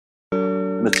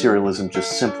materialism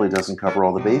just simply doesn't cover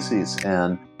all the bases,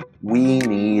 and we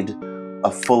need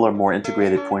a fuller, more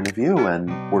integrated point of view, and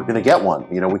we're going to get one.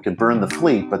 We can burn the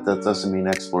fleet, but that doesn't mean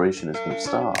exploration is going to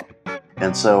stop.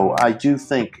 And so I do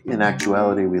think, in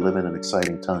actuality, we live in an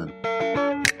exciting time.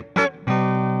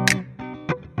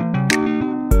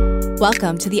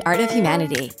 Welcome to The Art of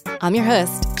Humanity. I'm your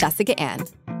host, Jessica Ann.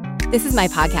 This is my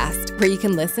podcast where you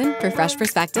can listen for fresh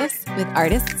perspectives with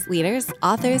artists, leaders,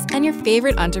 authors, and your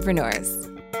favorite entrepreneurs.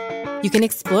 You can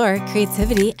explore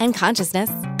creativity and consciousness,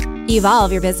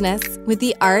 evolve your business with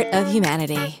the art of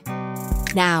humanity.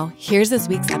 Now, here's this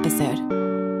week's episode.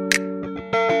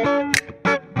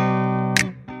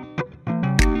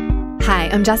 Hi,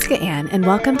 I'm Jessica Ann, and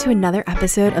welcome to another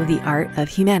episode of The Art of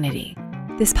Humanity.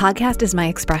 This podcast is my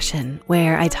expression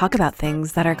where I talk about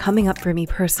things that are coming up for me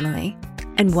personally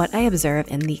and what I observe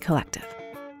in the collective.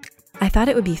 I thought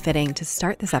it would be fitting to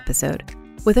start this episode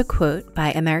with a quote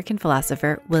by American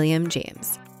philosopher William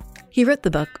James. He wrote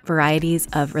the book Varieties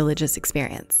of Religious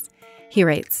Experience. He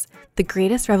writes, "The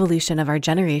greatest revolution of our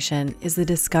generation is the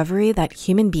discovery that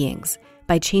human beings,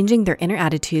 by changing their inner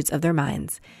attitudes of their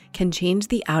minds, can change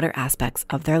the outer aspects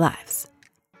of their lives."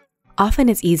 Often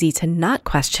it's easy to not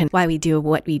question why we do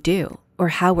what we do or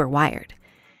how we're wired.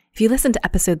 If you listen to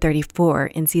episode 34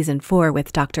 in season 4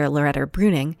 with Dr. Loretta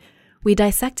Bruning, we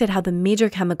dissected how the major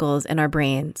chemicals in our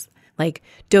brains, like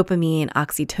dopamine,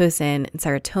 oxytocin, and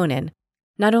serotonin,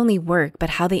 not only work,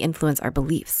 but how they influence our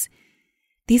beliefs.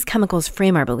 These chemicals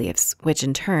frame our beliefs, which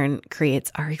in turn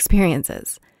creates our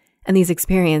experiences. And these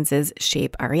experiences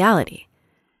shape our reality.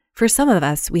 For some of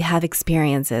us, we have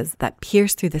experiences that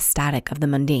pierce through the static of the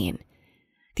mundane.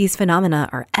 These phenomena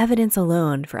are evidence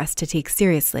alone for us to take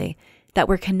seriously that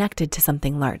we're connected to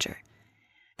something larger.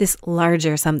 This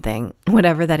larger something,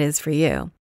 whatever that is for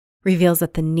you, reveals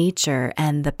that the nature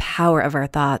and the power of our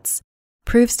thoughts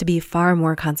proves to be far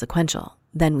more consequential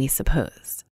than we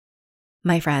suppose.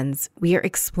 My friends, we are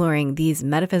exploring these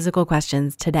metaphysical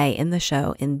questions today in the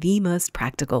show in the most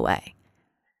practical way.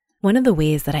 One of the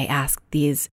ways that I ask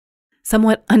these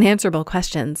somewhat unanswerable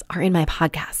questions are in my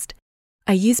podcast.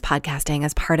 I use podcasting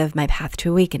as part of my path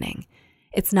to awakening.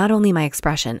 It's not only my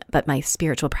expression, but my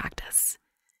spiritual practice.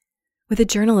 With a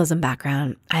journalism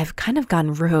background, I've kind of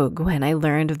gone rogue when I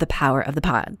learned of the power of the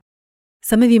pod.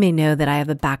 Some of you may know that I have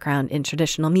a background in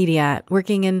traditional media,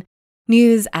 working in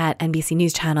news at NBC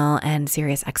News Channel and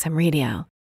Sirius XM Radio.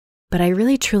 But I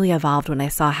really truly evolved when I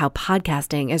saw how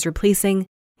podcasting is replacing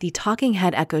the talking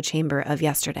head echo chamber of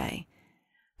yesterday.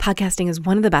 Podcasting is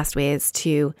one of the best ways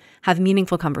to have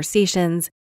meaningful conversations,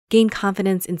 gain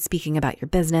confidence in speaking about your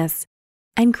business,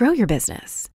 and grow your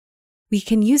business. We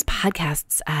can use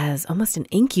podcasts as almost an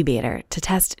incubator to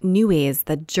test new ways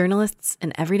that journalists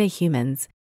and everyday humans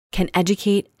can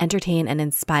educate, entertain, and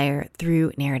inspire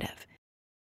through narrative.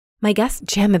 My guests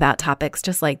jam about topics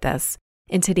just like this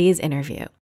in today's interview.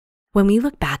 When we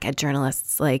look back at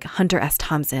journalists like Hunter S.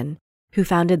 Thompson, who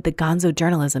founded the Gonzo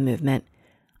journalism movement,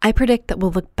 I predict that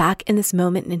we'll look back in this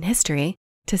moment in history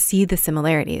to see the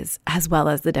similarities as well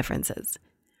as the differences.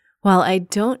 While I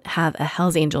don't have a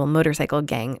Hell's Angel motorcycle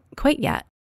gang quite yet,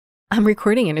 I'm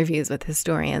recording interviews with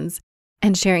historians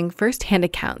and sharing firsthand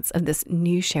accounts of this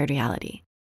new shared reality,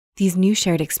 these new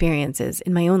shared experiences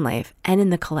in my own life and in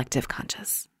the collective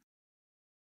conscious.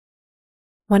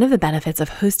 One of the benefits of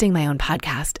hosting my own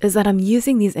podcast is that I'm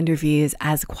using these interviews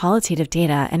as qualitative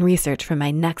data and research for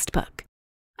my next book.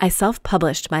 I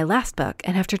self-published my last book,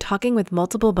 and after talking with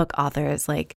multiple book authors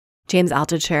like James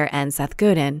Altucher and Seth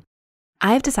Godin,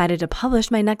 I've decided to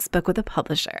publish my next book with a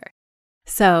publisher.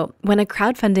 So when a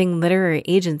crowdfunding literary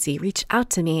agency reached out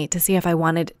to me to see if I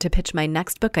wanted to pitch my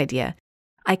next book idea,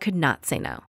 I could not say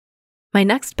no. My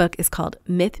next book is called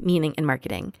Myth, Meaning, and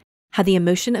Marketing: How the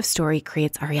Emotion of Story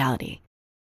Creates Our Reality.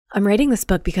 I'm writing this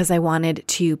book because I wanted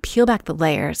to peel back the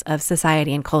layers of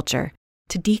society and culture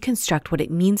to deconstruct what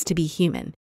it means to be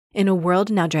human in a world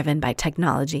now driven by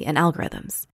technology and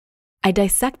algorithms. I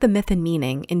dissect the myth and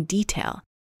meaning in detail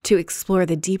to explore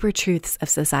the deeper truths of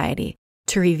society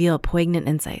to reveal poignant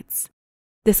insights.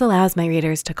 This allows my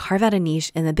readers to carve out a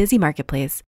niche in the busy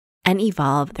marketplace and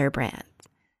evolve their brand.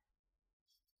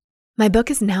 My book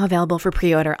is now available for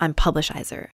pre-order on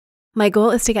Publishizer. My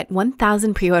goal is to get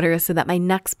 1,000 pre-orders so that my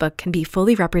next book can be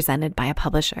fully represented by a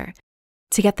publisher.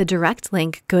 To get the direct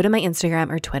link, go to my Instagram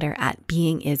or Twitter at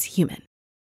 @BeingIsHuman.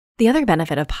 The other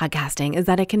benefit of podcasting is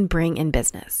that it can bring in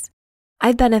business.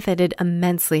 I've benefited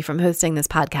immensely from hosting this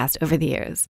podcast over the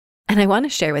years, and I want to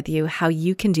share with you how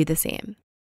you can do the same.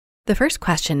 The first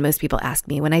question most people ask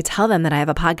me when I tell them that I have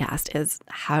a podcast is,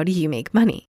 how do you make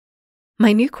money?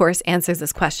 My new course answers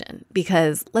this question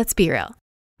because, let's be real,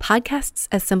 podcasts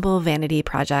as simple vanity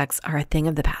projects are a thing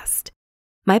of the past.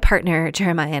 My partner,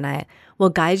 Jeremiah, and I will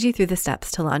guide you through the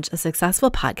steps to launch a successful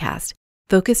podcast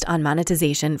focused on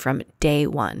monetization from day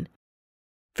one.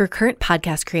 For current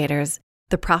podcast creators,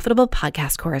 the Profitable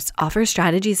Podcast course offers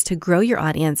strategies to grow your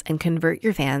audience and convert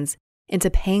your fans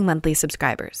into paying monthly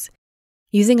subscribers.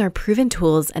 Using our proven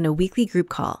tools and a weekly group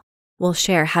call, we'll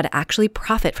share how to actually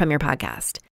profit from your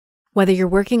podcast. Whether you're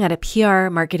working at a PR,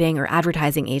 marketing, or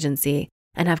advertising agency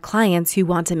and have clients who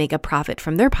want to make a profit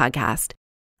from their podcast,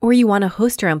 or you want to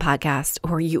host your own podcast,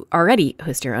 or you already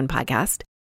host your own podcast,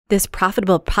 this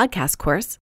Profitable Podcast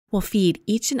course will feed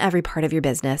each and every part of your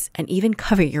business and even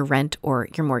cover your rent or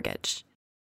your mortgage.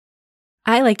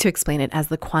 I like to explain it as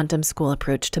the quantum school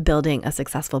approach to building a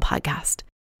successful podcast,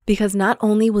 because not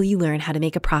only will you learn how to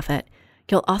make a profit,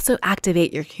 you'll also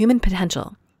activate your human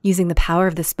potential using the power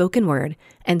of the spoken word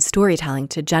and storytelling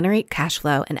to generate cash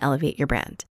flow and elevate your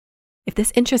brand. If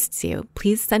this interests you,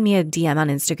 please send me a DM on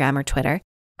Instagram or Twitter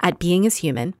at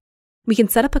 @beingishuman. We can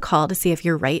set up a call to see if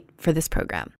you're right for this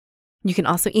program. You can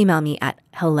also email me at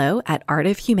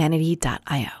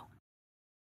hello@artofhumanity.io.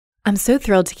 I'm so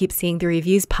thrilled to keep seeing the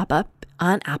reviews pop up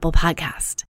on Apple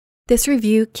Podcast. This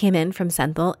review came in from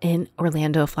Senthil in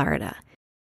Orlando, Florida.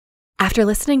 After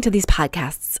listening to these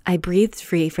podcasts, I breathed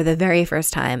free for the very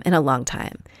first time in a long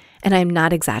time, and I'm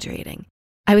not exaggerating.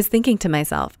 I was thinking to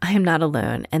myself, I am not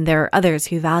alone, and there are others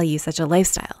who value such a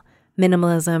lifestyle,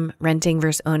 minimalism, renting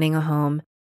versus owning a home,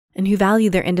 and who value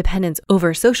their independence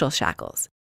over social shackles,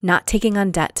 not taking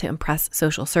on debt to impress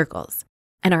social circles,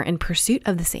 and are in pursuit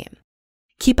of the same.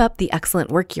 Keep up the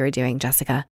excellent work you're doing,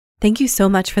 Jessica. Thank you so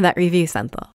much for that review,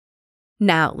 Senthil.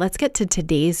 Now, let's get to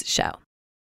today's show.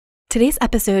 Today's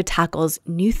episode tackles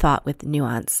new thought with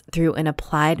nuance through an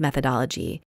applied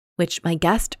methodology, which my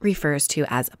guest refers to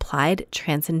as applied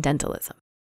transcendentalism.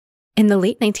 In the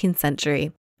late 19th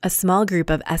century, a small group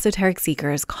of esoteric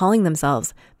seekers calling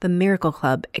themselves the Miracle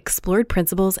Club explored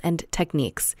principles and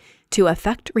techniques to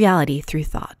affect reality through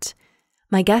thought.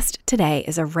 My guest today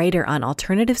is a writer on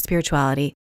alternative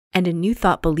spirituality and a New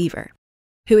Thought believer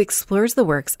who explores the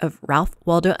works of Ralph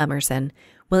Waldo Emerson,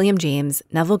 William James,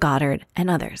 Neville Goddard, and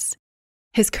others.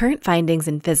 His current findings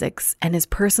in physics and his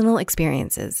personal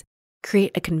experiences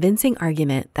create a convincing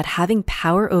argument that having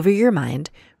power over your mind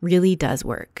really does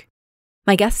work.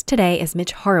 My guest today is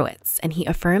Mitch Horowitz, and he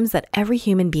affirms that every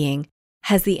human being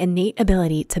has the innate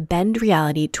ability to bend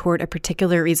reality toward a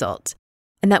particular result,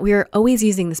 and that we are always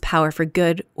using this power for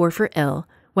good or for ill,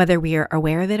 whether we are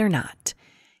aware of it or not.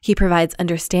 He provides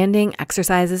understanding,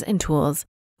 exercises, and tools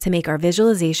to make our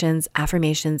visualizations,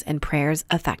 affirmations, and prayers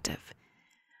effective.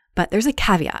 But there's a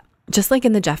caveat, just like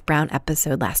in the Jeff Brown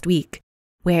episode last week,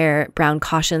 where Brown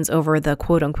cautions over the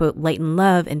quote-unquote light and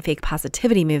love and fake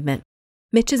positivity movement.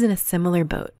 Mitch is in a similar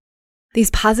boat. These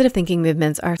positive thinking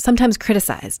movements are sometimes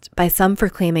criticized by some for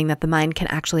claiming that the mind can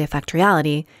actually affect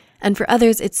reality, and for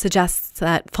others it suggests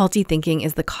that faulty thinking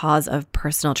is the cause of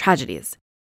personal tragedies.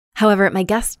 However, my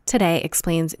guest today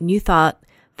explains New Thought,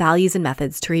 values, and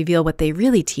methods to reveal what they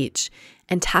really teach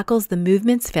and tackles the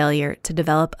movement's failure to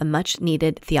develop a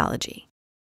much-needed theology.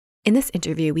 In this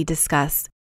interview, we discuss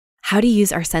how to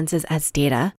use our senses as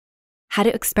data, how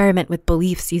to experiment with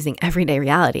beliefs using everyday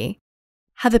reality,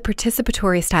 how the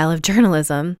participatory style of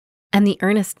journalism and the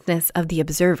earnestness of the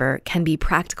observer can be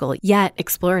practical yet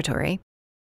exploratory.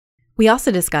 We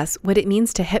also discuss what it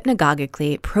means to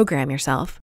hypnagogically program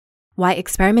yourself, why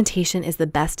experimentation is the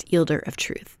best yielder of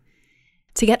truth.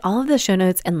 To get all of the show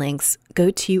notes and links, go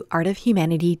to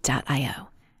artofhumanity.io.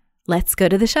 Let's go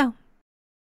to the show.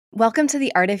 Welcome to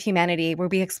the Art of Humanity, where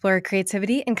we explore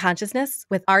creativity and consciousness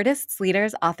with artists,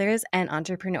 leaders, authors, and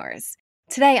entrepreneurs.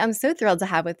 Today, I'm so thrilled to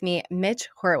have with me Mitch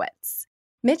Horowitz.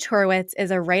 Mitch Horowitz is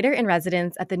a writer in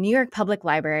residence at the New York Public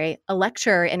Library, a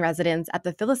lecturer in residence at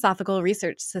the Philosophical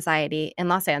Research Society in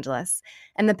Los Angeles,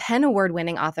 and the PEN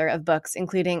Award-winning author of books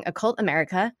including Occult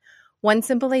America, One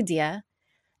Simple Idea,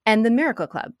 and The Miracle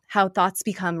Club, How Thoughts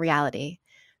Become Reality.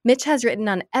 Mitch has written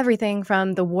on everything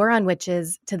from The War on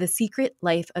Witches to The Secret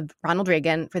Life of Ronald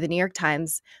Reagan for the New York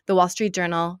Times, The Wall Street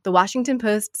Journal, The Washington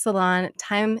Post, Salon,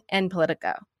 Time, and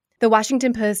Politico. The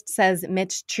Washington Post says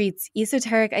Mitch treats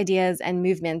esoteric ideas and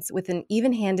movements with an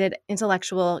even-handed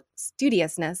intellectual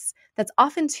studiousness that's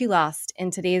often too lost in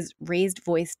today's raised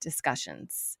voice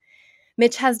discussions.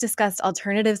 Mitch has discussed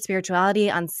alternative spirituality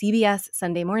on CBS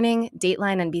Sunday Morning,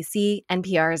 Dateline NBC,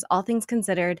 NPR's All Things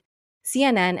Considered,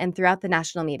 CNN, and throughout the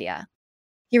national media.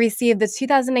 He received the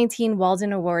 2019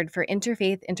 Walden Award for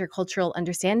Interfaith Intercultural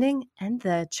Understanding, and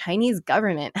the Chinese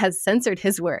government has censored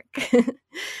his work.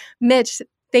 Mitch,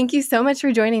 thank you so much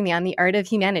for joining me on The Art of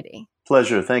Humanity.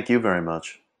 Pleasure. Thank you very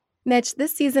much. Mitch,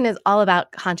 this season is all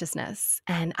about consciousness,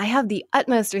 and I have the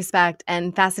utmost respect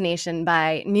and fascination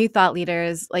by new thought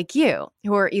leaders like you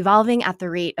who are evolving at the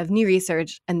rate of new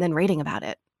research and then writing about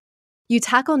it. You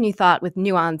tackle new thought with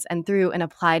nuance and through an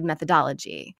applied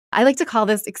methodology. I like to call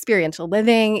this experiential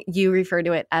living. You refer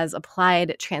to it as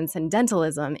applied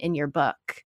transcendentalism in your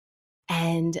book.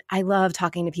 And I love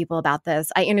talking to people about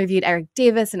this. I interviewed Eric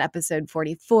Davis in episode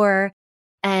 44.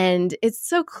 And it's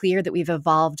so clear that we've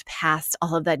evolved past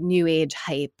all of that new age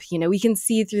hype. You know, we can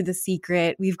see through the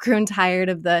secret. We've grown tired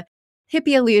of the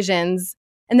hippie illusions.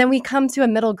 And then we come to a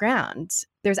middle ground.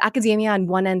 There's academia on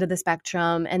one end of the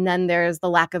spectrum, and then there's the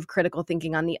lack of critical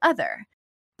thinking on the other.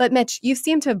 But Mitch, you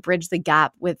seem to have bridged the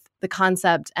gap with the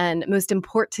concept and, most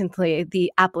importantly,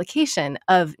 the application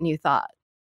of new thought.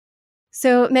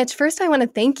 So, Mitch, first I want to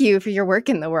thank you for your work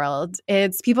in the world.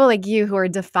 It's people like you who are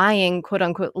defying quote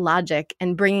unquote logic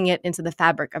and bringing it into the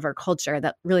fabric of our culture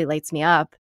that really lights me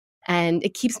up. And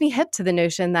it keeps me hip to the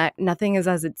notion that nothing is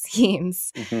as it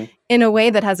seems in a way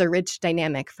that has a rich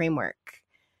dynamic framework.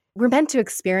 We're meant to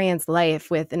experience life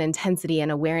with an intensity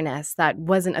and awareness that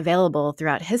wasn't available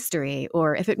throughout history,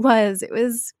 or if it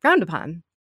was frowned upon.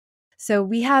 So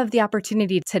we have the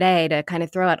opportunity today to kind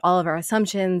of throw out all of our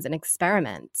assumptions and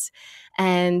experiment.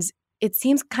 And it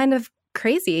seems kind of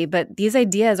crazy, but these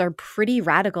ideas are pretty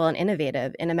radical and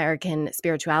innovative in American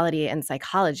spirituality and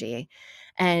psychology,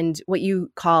 and what you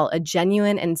call a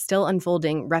genuine and still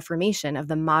unfolding reformation of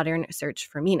the modern search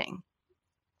for meaning.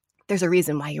 There's a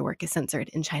reason why your work is censored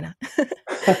in China.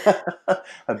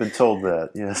 I've been told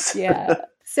that, yes. Yeah.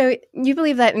 So you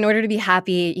believe that in order to be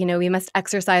happy, we must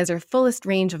exercise our fullest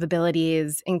range of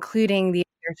abilities, including the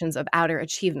exertions of outer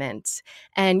achievement.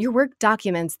 And your work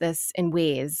documents this in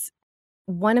ways.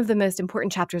 One of the most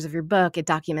important chapters of your book, it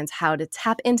documents how to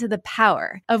tap into the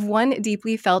power of one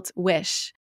deeply felt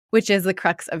wish, which is the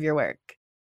crux of your work.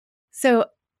 So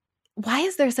why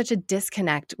is there such a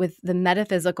disconnect with the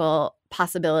metaphysical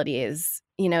possibilities?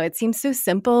 It seems so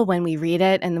simple when we read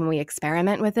it and then we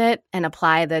experiment with it and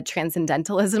apply the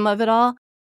transcendentalism of it all.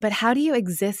 But how do you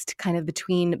exist kind of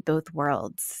between both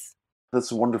worlds?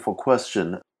 That's a wonderful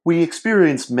question. We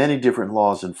experience many different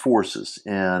laws and forces,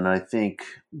 and I think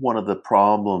one of the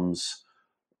problems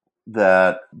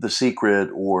that The Secret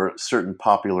or certain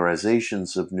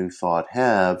popularizations of New Thought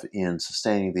have in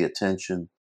sustaining the attention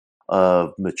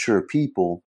of mature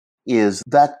people is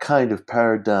that kind of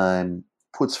paradigm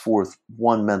puts forth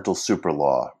one mental super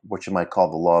law, what you might call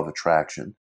the law of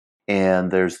attraction. And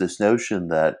there's this notion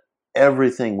that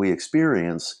everything we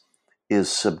experience is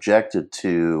subjected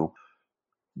to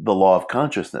the law of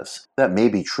consciousness. That may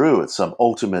be true at some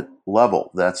ultimate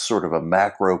level. That's sort of a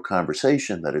macro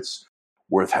conversation that it's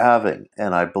worth having.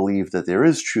 And I believe that there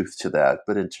is truth to that.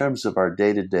 But in terms of our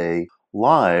day-to-day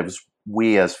lives,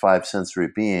 we as five sensory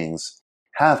beings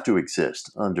have to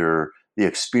exist under the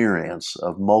experience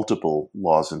of multiple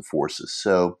laws and forces.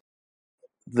 So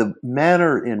the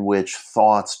manner in which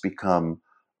thoughts become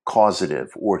causative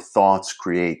or thoughts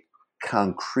create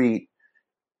concrete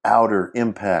outer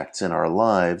impacts in our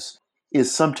lives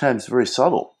is sometimes very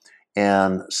subtle.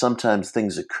 And sometimes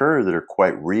things occur that are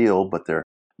quite real, but they're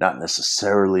not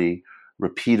necessarily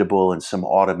repeatable in some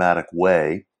automatic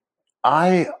way.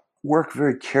 I work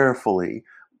very carefully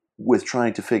with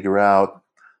trying to figure out,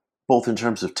 both in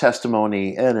terms of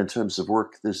testimony and in terms of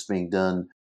work that's being done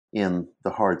in the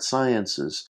hard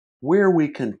sciences, where we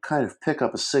can kind of pick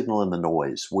up a signal in the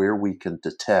noise, where we can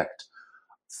detect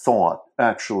thought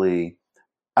actually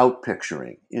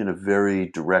outpicturing in a very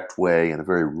direct way, in a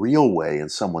very real way in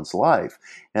someone's life.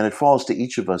 And it falls to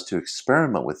each of us to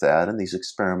experiment with that. And these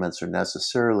experiments are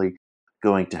necessarily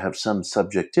going to have some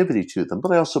subjectivity to them.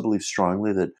 But I also believe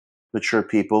strongly that mature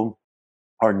people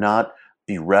are not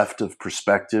bereft of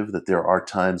perspective, that there are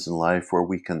times in life where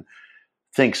we can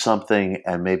think something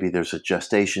and maybe there's a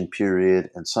gestation period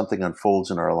and something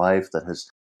unfolds in our life that has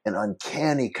an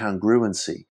uncanny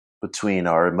congruency between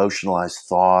our emotionalized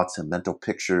thoughts and mental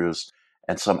pictures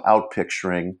and some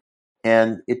outpicturing.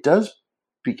 And it does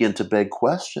begin to beg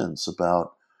questions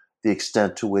about the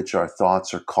extent to which our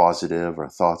thoughts are causative, our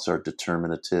thoughts are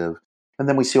determinative. And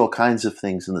then we see all kinds of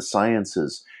things in the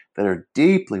sciences that are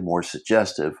deeply more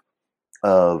suggestive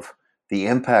of the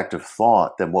impact of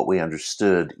thought than what we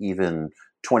understood even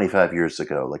 25 years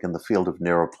ago. Like in the field of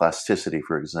neuroplasticity,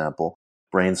 for example,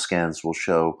 brain scans will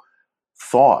show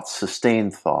thoughts,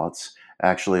 sustained thoughts,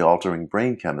 actually altering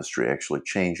brain chemistry, actually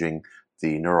changing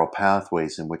the neural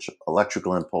pathways in which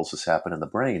electrical impulses happen in the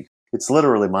brain. It's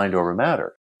literally mind over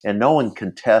matter. And no one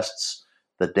contests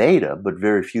the data, but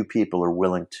very few people are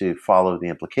willing to follow the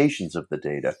implications of the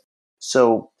data.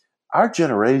 So our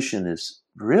generation is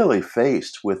really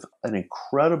faced with an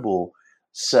incredible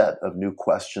set of new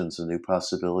questions and new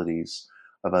possibilities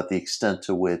about the extent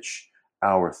to which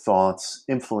our thoughts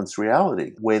influence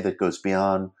reality, a way that goes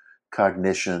beyond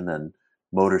cognition and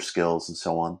motor skills and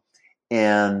so on.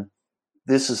 And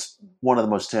this is one of the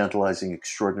most tantalizing,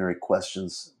 extraordinary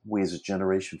questions we as a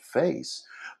generation face.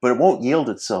 But it won't yield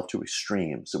itself to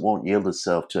extremes. It won't yield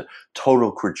itself to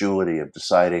total credulity of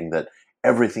deciding that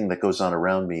everything that goes on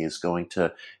around me is going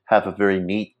to have a very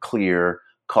neat, clear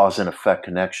cause and effect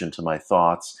connection to my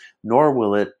thoughts, nor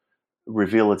will it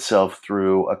reveal itself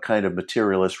through a kind of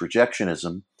materialist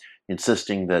rejectionism,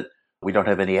 insisting that we don't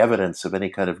have any evidence of any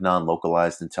kind of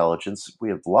non-localized intelligence. We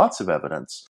have lots of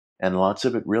evidence, and lots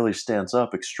of it really stands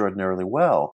up extraordinarily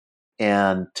well.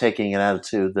 And taking an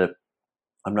attitude that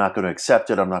I'm not going to accept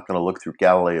it, I'm not going to look through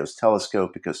Galileo's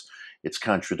telescope because it's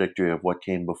contradictory of what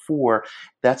came before,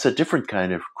 that's a different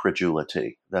kind of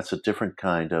credulity. That's a different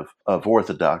kind of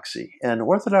orthodoxy. And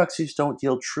orthodoxies don't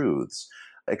yield truths.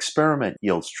 Experiment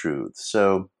yields truths.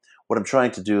 So what I'm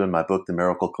trying to do in my book, The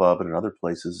Miracle Club, and in other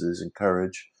places, is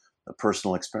encourage a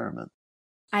personal experiment.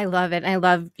 I love it. I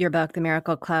love your book, The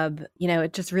Miracle Club.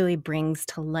 It just really brings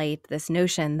to light this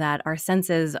notion that our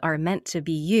senses are meant to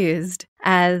be used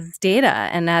as data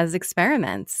and as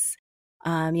experiments.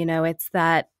 It's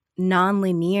that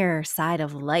nonlinear side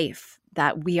of life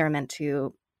that we are meant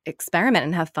to experiment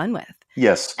and have fun with.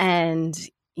 Yes. And,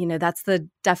 that's the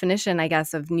definition, I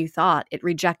guess, of New Thought. It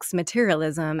rejects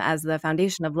materialism as the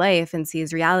foundation of life and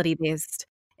sees reality based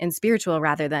in spiritual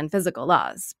rather than physical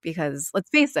laws. Because let's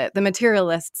face it, the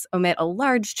materialists omit a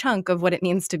large chunk of what it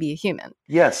means to be a human.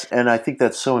 Yes, and I think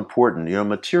that's so important.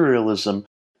 Materialism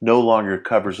no longer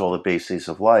covers all the bases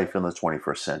of life in the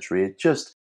 21st century.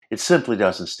 It simply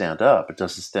doesn't stand up. It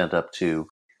doesn't stand up to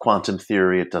quantum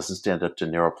theory. It doesn't stand up to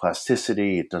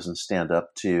neuroplasticity. It doesn't stand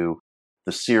up to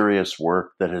the serious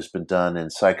work that has been done in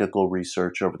psychical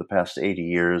research over the past 80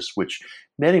 years, which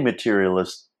many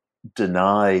materialists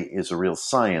deny is a real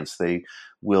science. They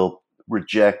will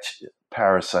reject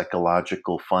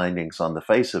parapsychological findings on the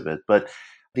face of it. But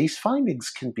these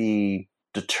findings can be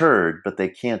deterred, but they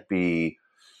can't be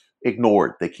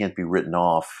ignored. They can't be written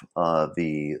off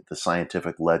the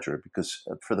scientific ledger, because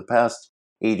for the past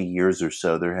 80 years or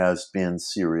so, there has been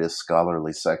serious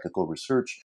scholarly psychical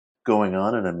research going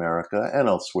on in America and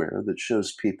elsewhere that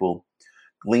shows people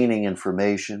gleaning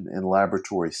information in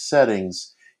laboratory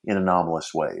settings in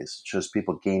anomalous ways. It shows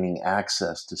people gaining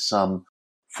access to some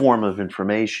form of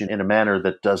information in a manner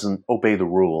that doesn't obey the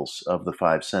rules of the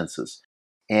five senses.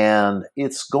 And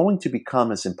it's going to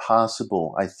become as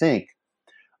impossible, I think,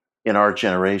 in our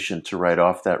generation to write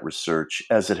off that research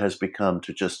as it has become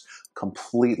to just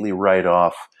completely write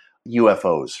off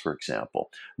UFOs, for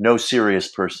example. No serious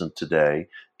person today,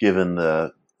 given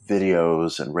the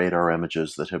videos and radar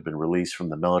images that have been released from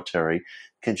the military,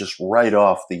 can just write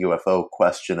off the UFO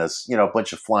question as, a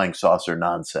bunch of flying saucer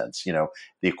nonsense, the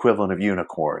equivalent of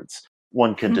unicorns.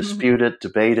 One can dispute it,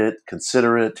 debate it,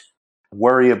 consider it,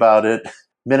 worry about it,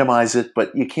 minimize it,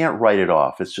 but you can't write it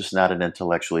off. It's just not an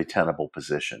intellectually tenable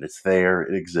position. It's there,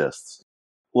 it exists.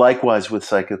 Likewise with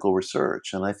psychical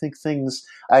research. And I think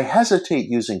I hesitate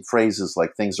using phrases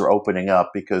like things are opening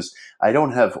up, because I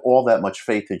don't have all that much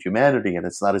faith in humanity. And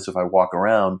it's not as if I walk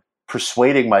around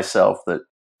persuading myself that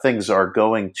things are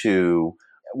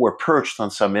we're perched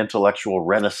on some intellectual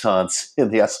renaissance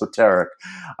in the esoteric.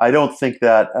 I don't think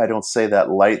that. I don't say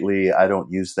that lightly. I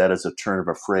don't use that as a turn of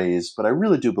a phrase, but I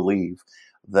really do believe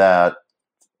that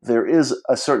there is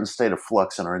a certain state of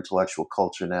flux in our intellectual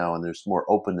culture now, and there's more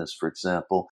openness, for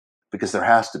example, because there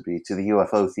has to be, to the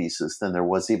UFO thesis than there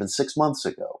was even 6 months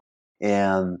ago.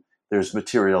 And there's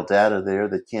material data there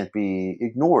that can't be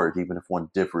ignored, even if one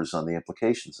differs on the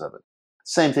implications of it.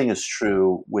 Same thing is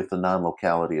true with the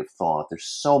non-locality of thought. There's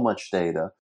so much data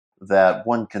that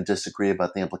one can disagree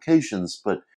about the implications,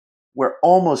 but we're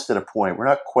almost at a point, we're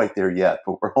not quite there yet,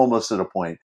 but we're almost at a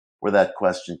point where that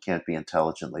question can't be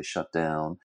intelligently shut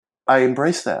down. I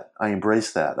embrace that.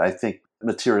 I think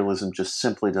materialism just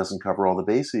simply doesn't cover all the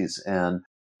bases, and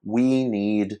we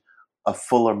need a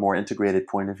fuller, more integrated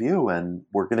point of view, and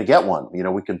we're going to get one.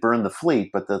 We can burn the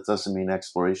fleet, but that doesn't mean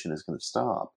exploration is going to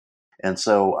stop. And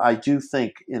so I do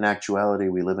think, in actuality,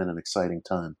 we live in an exciting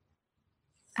time.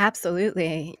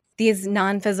 Absolutely. These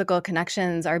non-physical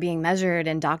connections are being measured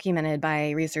and documented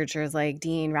by researchers like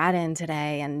Dean Radin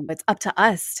today. And it's up to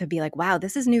us to be like, wow,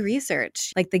 this is new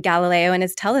research. Like the Galileo and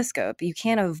his telescope. You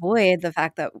can't avoid the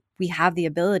fact that we have the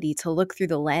ability to look through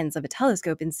the lens of a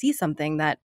telescope and see something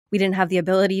that we didn't have the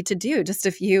ability to do just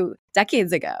a few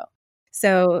decades ago.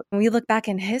 So when we look back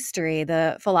in history,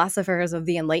 the philosophers of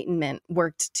the Enlightenment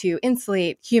worked to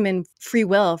insulate human free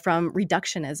will from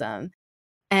reductionism.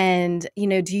 And,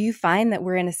 do you find that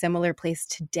we're in a similar place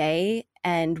today?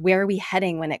 And where are we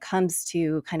heading when it comes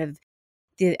to kind of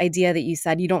the idea that you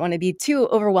said you don't want to be too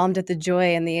overwhelmed at the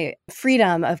joy and the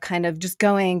freedom of kind of just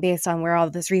going based on where all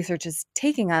of this research is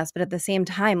taking us. But at the same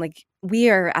time, like we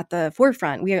are at the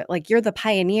forefront. We are like, you're the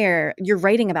pioneer. You're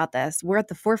writing about this. We're at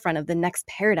the forefront of the next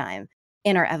paradigm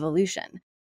in our evolution.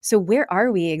 So where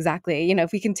are we exactly?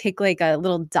 If we can take like a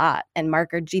little dot and mark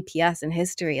our GPS in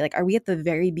history, like are we at the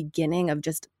very beginning of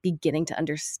just beginning to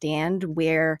understand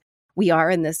where we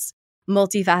are in this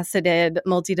multifaceted,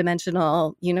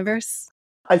 multidimensional universe?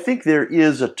 I think there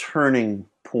is a turning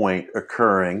point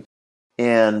occurring,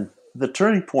 and the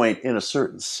turning point, in a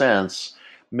certain sense,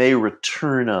 may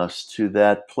return us to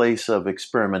that place of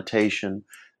experimentation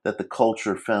that the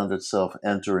culture found itself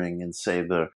entering in, say,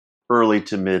 the early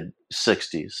to mid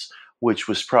 60s, which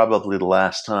was probably the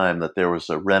last time that there was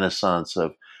a renaissance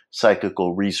of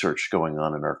psychical research going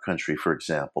on in our country, for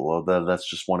example. Although that's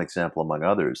just one example among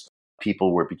others.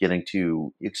 People were beginning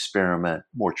to experiment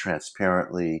more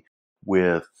transparently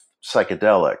with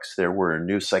psychedelics. There were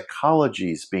new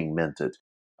psychologies being minted.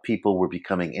 People were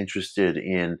becoming interested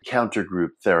in countergroup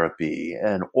therapy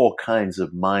and all kinds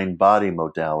of mind body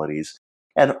modalities.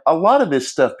 And a lot of this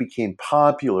stuff became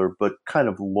popular, but kind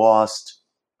of lost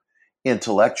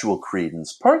intellectual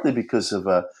credence, partly because of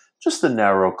just the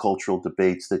narrow cultural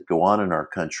debates that go on in our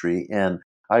country. And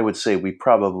I would say we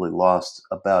probably lost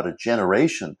about a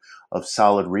generation of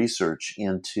solid research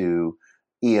into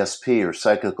ESP or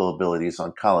psychical abilities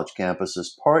on college campuses,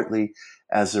 partly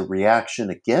as a reaction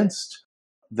against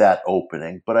that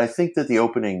opening. But I think that the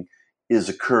opening is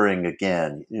occurring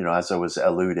again, as I was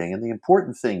alluding. And the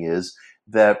important thing is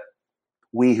that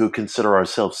we who consider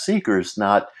ourselves seekers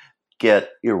not get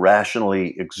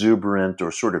irrationally exuberant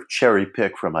or sort of cherry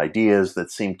pick from ideas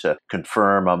that seem to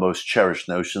confirm our most cherished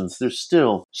notions. There's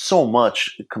still so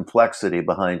much complexity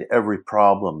behind every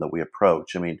problem that we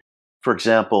approach. I mean, for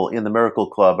example, in the Miracle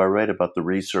Club, I write about the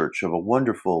research of a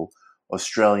wonderful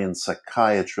Australian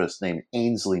psychiatrist named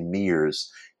Ainsley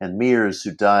Mears. And Mears,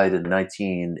 who died in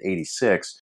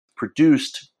 1986,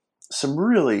 produced some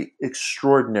really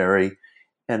extraordinary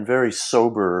and very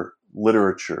sober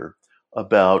literature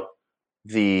about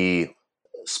the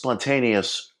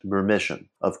spontaneous remission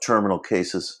of terminal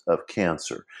cases of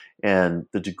cancer and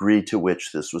the degree to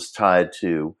which this was tied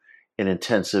to an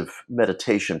intensive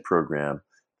meditation program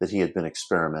that he had been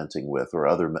experimenting with or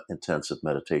other intensive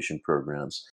meditation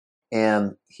programs.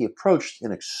 And he approached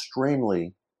an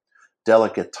extremely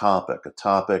delicate topic, a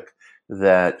topic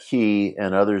that he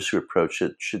and others who approach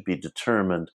it should be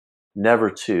determined never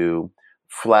to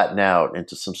flatten out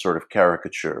into some sort of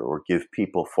caricature or give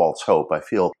people false hope. I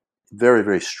feel very,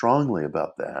 very strongly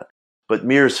about that. But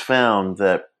Mears found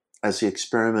that as he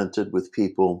experimented with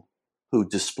people who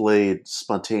displayed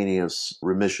spontaneous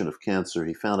remission of cancer,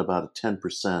 he found about a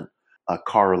 10%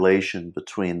 correlation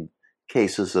between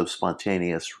cases of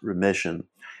spontaneous remission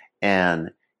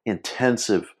and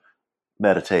intensive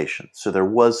meditation. So there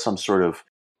was some sort of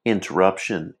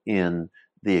interruption in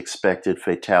the expected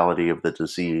fatality of the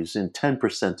disease in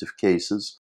 10% of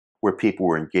cases where people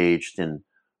were engaged in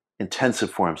intensive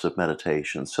forms of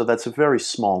meditation. So that's a very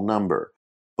small number,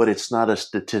 but it's not a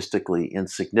statistically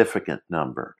insignificant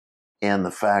number. And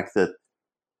the fact that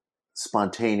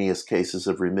spontaneous cases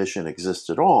of remission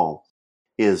exist at all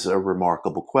is a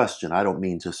remarkable question. I don't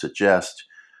mean to suggest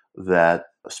that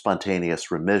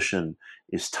spontaneous remission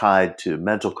is tied to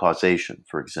mental causation,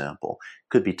 for example. It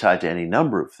could be tied to any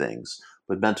number of things,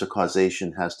 but mental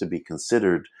causation has to be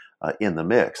considered in the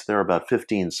mix. There are about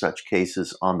 15 such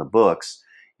cases on the books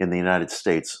in the United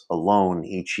States alone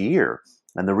each year.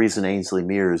 And the reason Ainsley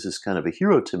Mears is kind of a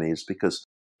hero to me is because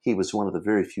he was one of the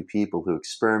very few people who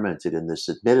experimented in this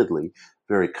admittedly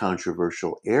very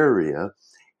controversial area.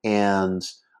 And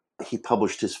he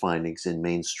published his findings in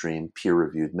mainstream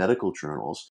peer-reviewed medical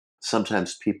journals.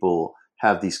 Sometimes people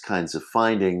have these kinds of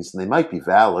findings, and they might be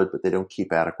valid, but they don't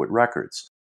keep adequate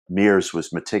records. Mears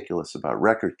was meticulous about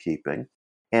record keeping.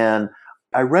 And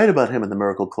I write about him in the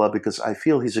Miracle Club because I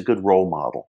feel he's a good role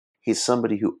model. He's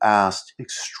somebody who asked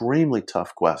extremely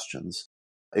tough questions,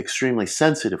 extremely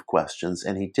sensitive questions,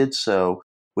 and he did so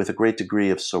with a great degree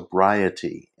of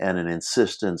sobriety and an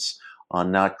insistence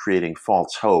on not creating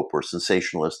false hope or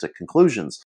sensationalistic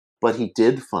conclusions. But he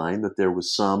did find that there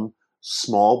was some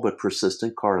small but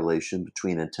persistent correlation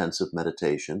between intensive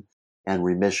meditation and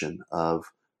remission of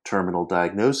terminal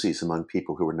diagnoses among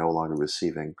people who were no longer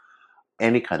receiving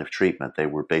any kind of treatment. They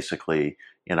were basically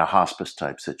in a hospice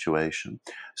type situation.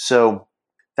 So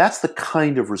that's the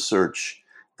kind of research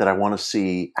that I want to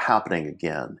see happening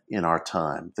again in our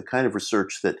time. The kind of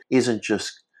research that isn't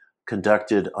just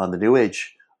conducted on the New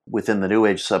Age, within the New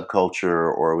Age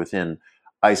subculture or within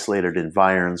isolated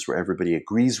environs where everybody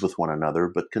agrees with one another,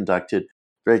 but conducted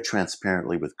very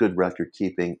transparently with good record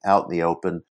keeping out in the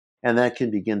open. And that can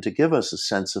begin to give us a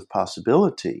sense of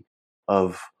possibility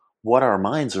of what our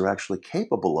minds are actually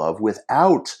capable of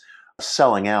without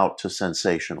selling out to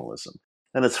sensationalism.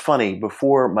 And it's funny,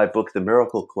 before my book, The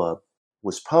Miracle Club,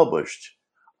 was published,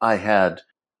 I had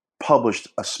published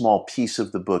a small piece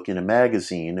of the book in a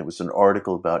magazine. It was an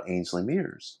article about Ainsley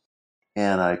Mears.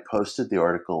 And I posted the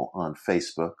article on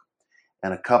Facebook,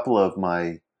 and a couple of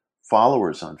my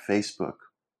followers on Facebook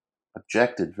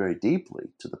objected very deeply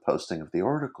to the posting of the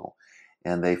article.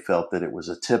 And they felt that it was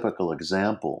a typical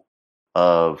example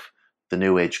of the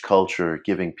New Age culture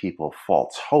giving people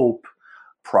false hope,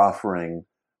 proffering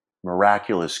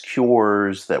miraculous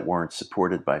cures that weren't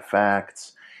supported by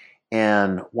facts.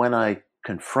 And when I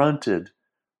confronted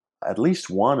at least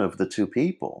one of the two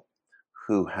people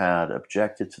who had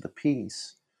objected to the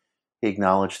piece, he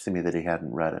acknowledged to me that he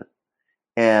hadn't read it.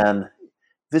 And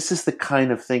this is the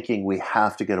kind of thinking we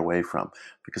have to get away from,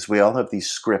 because we all have these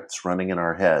scripts running in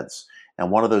our heads.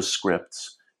 And one of those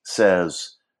scripts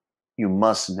says, you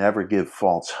must never give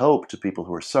false hope to people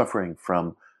who are suffering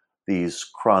from these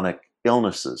chronic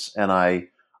illnesses. And I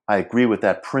agree with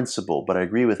that principle, but I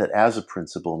agree with it as a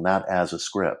principle, not as a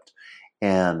script.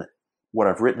 And what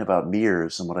I've written about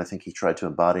Mears and what I think he tried to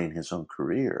embody in his own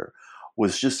career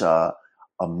was just a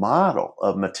model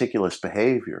of meticulous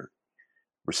behavior,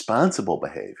 responsible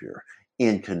behavior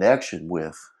in connection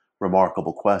with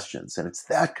remarkable questions. And it's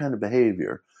that kind of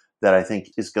behavior that I think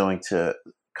is going to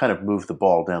kind of move the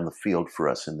ball down the field for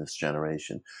us in this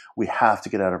generation. We have to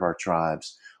get out of our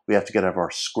tribes. We have to get out of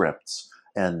our scripts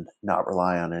and not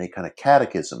rely on any kind of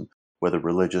catechism, whether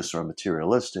religious or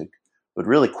materialistic, but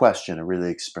really question and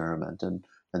really experiment and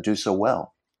do so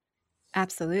well.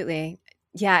 Absolutely.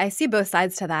 Yeah, I see both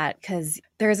sides to that, because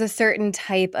there's a certain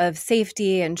type of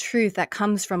safety and truth that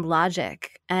comes from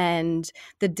logic, and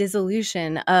the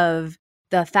dissolution of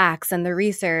the facts and the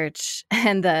research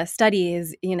and the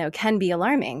studies, can be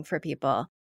alarming for people.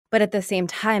 But at the same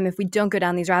time, if we don't go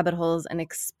down these rabbit holes and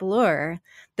explore,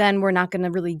 then we're not going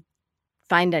to really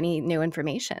find any new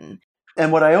information.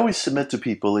 And what I always submit to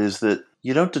people is that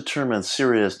you don't determine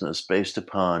seriousness based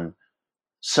upon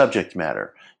subject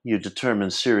matter. You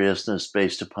determine seriousness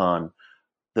based upon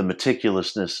the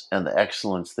meticulousness and the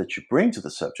excellence that you bring to the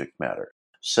subject matter.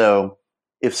 So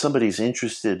if somebody's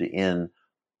interested in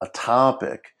a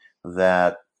topic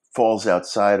that falls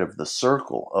outside of the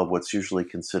circle of what's usually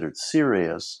considered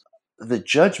serious, the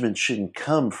judgment shouldn't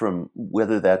come from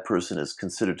whether that person is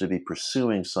considered to be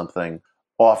pursuing something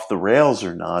off the rails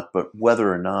or not, but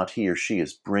whether or not he or she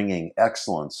is bringing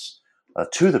excellence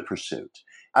to the pursuit.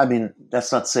 I mean,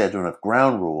 that's not to say I don't have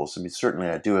ground rules. I mean, certainly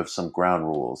I do have some ground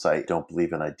rules. I don't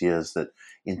believe in ideas that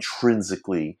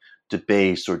intrinsically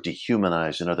debase or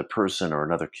dehumanize another person or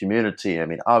another community. I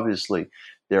mean, obviously,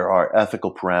 there are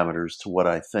ethical parameters to what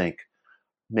I think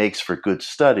makes for good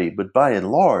study. But by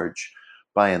and large,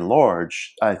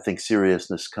 I think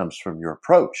seriousness comes from your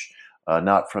approach,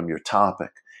 not from your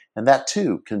topic. And that,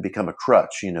 too, can become a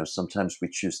crutch. Sometimes we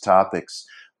choose topics.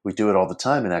 We do it all the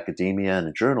time in academia and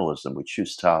in journalism. We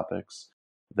choose topics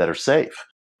that are safe,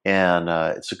 and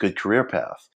it's a good career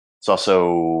path. It's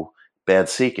also bad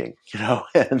seeking,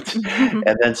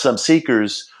 and then some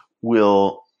seekers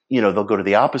will, they'll go to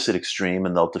the opposite extreme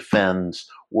and they'll defend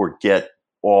or get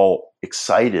all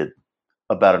excited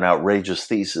about an outrageous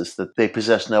thesis that they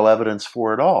possess no evidence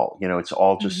for at all. It's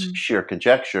all just sheer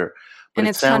conjecture. But and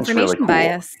it's confirmation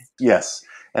bias. Yes.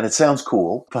 And it sounds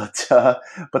cool, but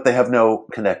they have no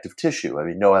connective tissue. I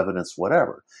mean, no evidence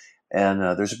whatever. And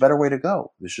there's a better way to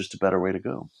go. There's just a better way to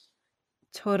go.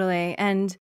 Totally.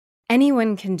 And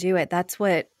anyone can do it. That's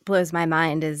what blows my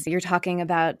mind, is you're talking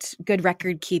about good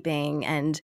record keeping.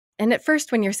 And at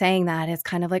first when you're saying that, it's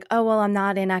kind of like, oh, well, I'm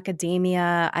not in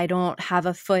academia. I don't have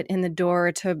a foot in the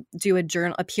door to do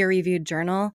a peer-reviewed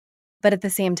journal. But at the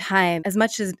same time, as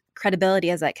much as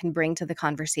credibility as that can bring to the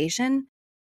conversation,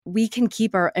 we can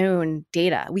keep our own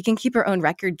data. We can keep our own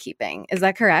record keeping. Is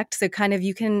that correct? So kind of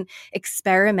you can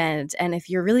experiment. And if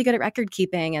you're really good at record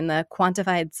keeping and the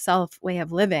quantified self way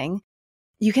of living,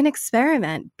 you can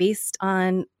experiment based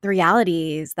on the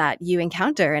realities that you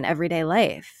encounter in everyday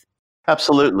life.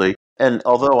 Absolutely. And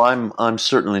although I'm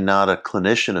certainly not a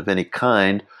clinician of any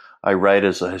kind, I write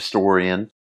as a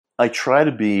historian. I try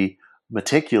to be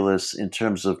meticulous in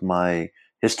terms of my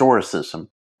historicism.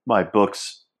 My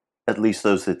books, at least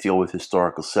those that deal with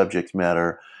historical subject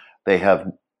matter, they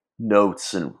have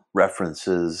notes and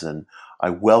references, and I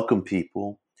welcome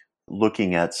people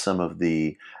looking at some of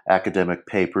the academic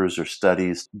papers or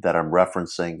studies that I'm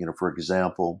referencing. For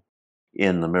example,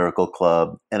 in the Miracle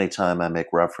Club, anytime I make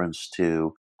reference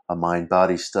to a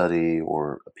mind-body study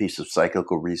or a piece of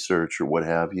psychical research or what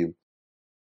have you,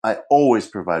 I always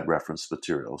provide reference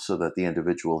material so that the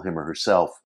individual, him or herself,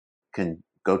 can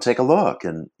go take a look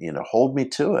and hold me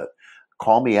to it.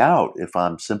 Call me out if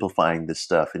I'm simplifying this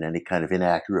stuff in any kind of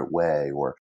inaccurate way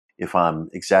or if I'm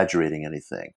exaggerating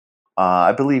anything.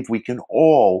 I believe we can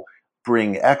all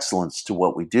bring excellence to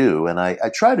what we do, and I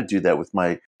try to do that with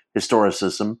my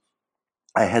historicism.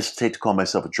 I hesitate to call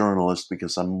myself a journalist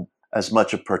because I'm as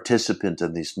much a participant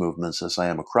in these movements as I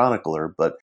am a chronicler,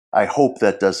 but I hope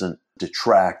that doesn't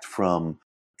detract from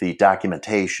the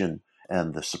documentation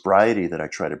and the sobriety that I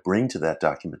try to bring to that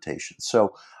documentation.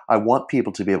 So I want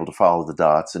people to be able to follow the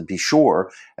dots and be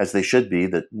sure, as they should be,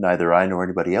 that neither I nor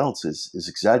anybody else is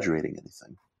exaggerating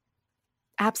anything.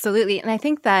 Absolutely. And I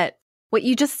think that what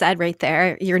you just said right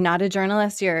there, you're not a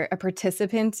journalist, you're a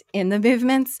participant in the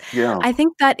movements. Yeah. I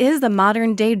think that is the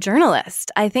modern day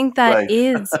journalist. I think that Right.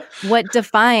 is what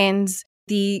defines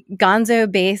the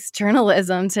gonzo-based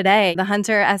journalism today. The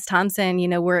Hunter S. Thompson,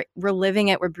 we're living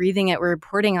it, we're breathing it, we're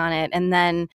reporting on it, and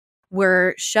then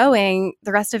we're showing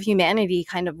the rest of humanity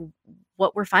kind of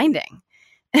what we're finding.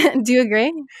 Do you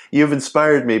agree? You've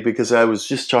inspired me because I was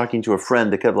just talking to a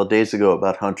friend a couple of days ago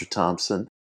about Hunter Thompson,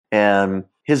 and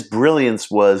his brilliance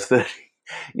was that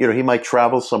he might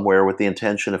travel somewhere with the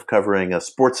intention of covering a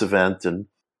sports event, and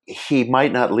he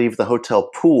might not leave the hotel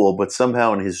pool, but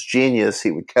somehow in his genius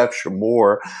he would capture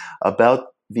more about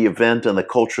the event and the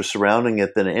culture surrounding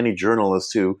it than any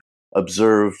journalist who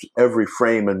observed every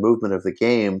frame and movement of the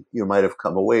game might have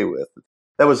come away with.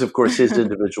 That was, of course, his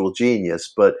individual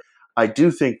genius, but I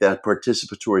do think that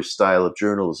participatory style of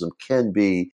journalism can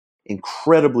be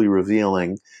incredibly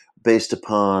revealing based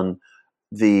upon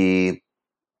the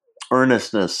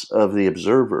earnestness of the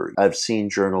observer. I've seen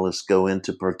journalists go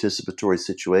into participatory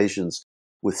situations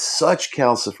with such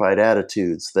calcified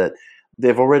attitudes that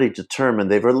they've already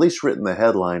determined, they've at least written the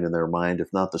headline in their mind,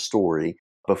 if not the story,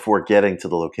 before getting to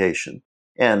the location.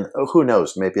 And who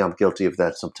knows, maybe I'm guilty of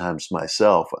that sometimes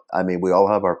myself. I mean, we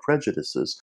all have our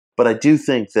prejudices. But I do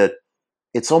think that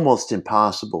it's almost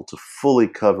impossible to fully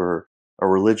cover a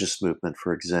religious movement,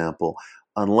 for example,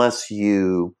 unless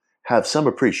you have some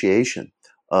appreciation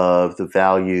of the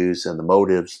values and the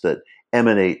motives that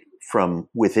emanate from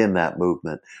within that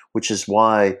movement, which is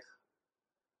why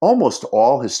almost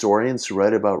all historians who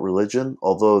write about religion,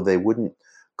 although they wouldn't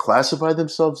classify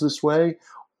themselves this way,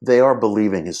 they are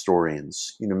believing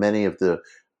historians. Many of the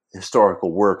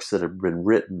historical works that have been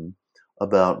written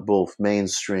about both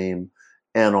mainstream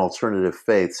and alternative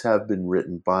faiths have been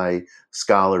written by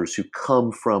scholars who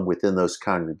come from within those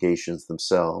congregations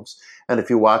themselves. And if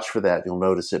you watch for that, you'll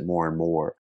notice it more and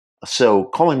more. So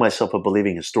calling myself a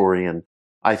believing historian,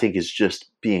 I think, is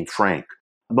just being frank.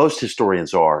 Most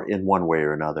historians are in one way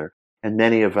or another. And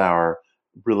many of our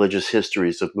religious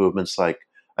histories of movements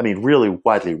really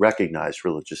widely recognized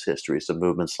religious histories of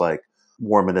movements like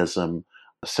Mormonism,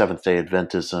 Seventh-day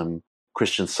Adventism,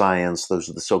 Christian Science, those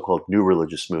are the so-called new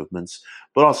religious movements,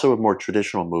 but also of more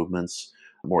traditional movements,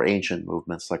 more ancient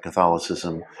movements like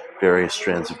Catholicism, various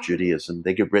strands of Judaism.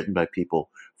 They get written by people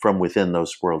from within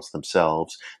those worlds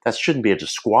themselves. That shouldn't be a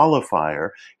disqualifier.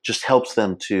 It just helps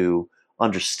them to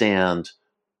understand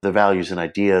the values and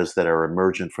ideas that are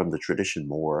emergent from the tradition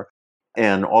more,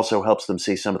 and also helps them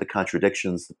see some of the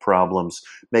contradictions, the problems,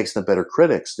 makes them better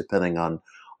critics, depending on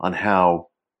how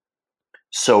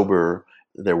sober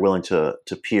they're willing to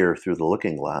peer through the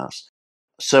looking glass.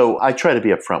 So I try to be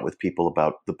upfront with people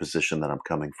about the position that I'm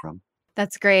coming from.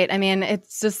 That's great. I mean, it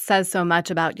just says so much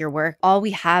about your work. All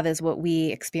we have is what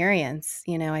we experience.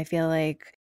 I feel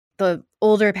like the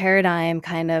older paradigm,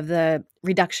 kind of the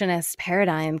reductionist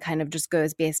paradigm, kind of just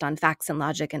goes based on facts and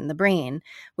logic in the brain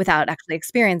without actually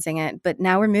experiencing it. But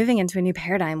now we're moving into a new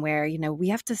paradigm where, we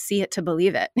have to see it to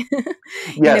believe it.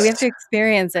 Yes. We have to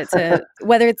experience it to,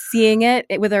 whether it's seeing it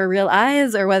with our real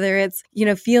eyes or whether it's,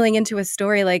 feeling into a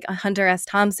story like Hunter S.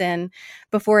 Thompson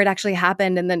before it actually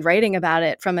happened and then writing about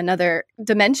it from another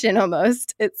dimension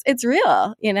almost. It's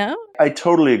real, I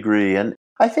totally agree. And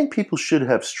I think people should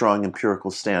have strong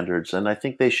empirical standards, and I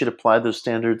think they should apply those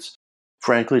standards,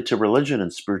 frankly, to religion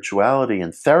and spirituality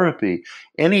and therapy.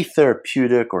 Any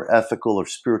therapeutic or ethical or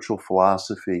spiritual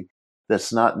philosophy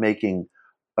that's not making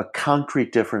a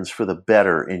concrete difference for the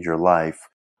better in your life,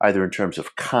 either in terms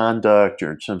of conduct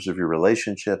or in terms of your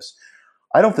relationships,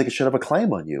 I don't think it should have a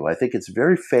claim on you. I think it's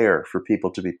very fair for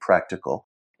people to be practical.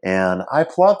 And I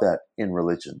applaud that in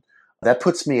religion. That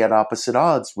puts me at opposite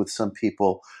odds with some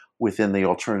people within the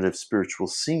alternative spiritual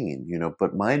scene,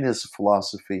 but mine is a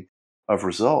philosophy of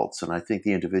results. And I think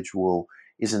the individual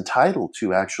is entitled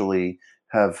to actually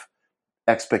have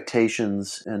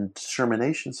expectations and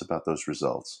determinations about those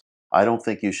results. I don't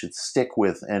think you should stick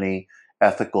with any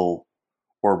ethical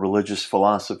or religious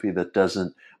philosophy that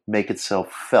doesn't make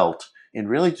itself felt in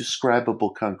really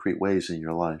describable concrete ways in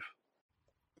your life.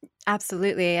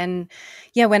 Absolutely. And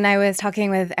yeah, when I was talking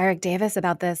with Eric Davis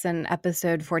about this in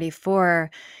episode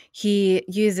 44, he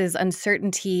uses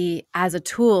uncertainty as a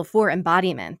tool for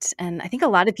embodiment. And I think a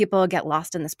lot of people get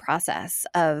lost in this process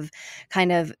of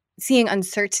kind of seeing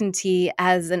uncertainty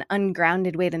as an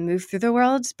ungrounded way to move through the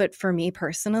world. But for me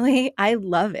personally, I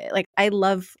love it. Like, I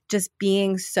love just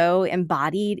being so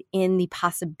embodied in the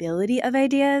possibility of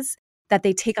ideas that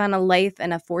they take on a life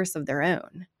and a force of their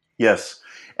own. Yes.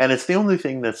 And it's the only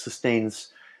thing that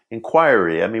sustains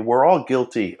inquiry. I mean, we're all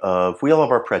guilty we all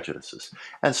have our prejudices.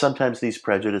 And sometimes these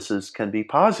prejudices can be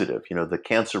positive. The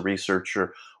cancer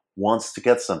researcher wants to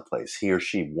get someplace. He or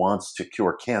she wants to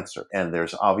cure cancer. And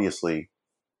there's obviously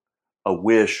a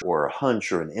wish or a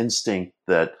hunch or an instinct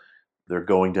that they're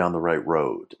going down the right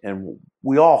road. And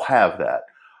we all have that.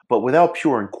 But without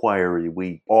pure inquiry,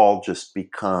 we all just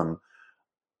become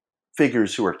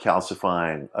figures who are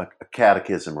calcifying a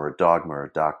catechism or a dogma or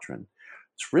a doctrine.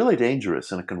 It's really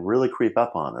dangerous, and it can really creep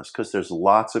up on us because there's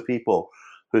lots of people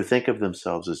who think of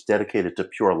themselves as dedicated to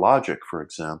pure logic, for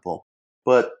example,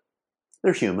 but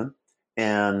they're human.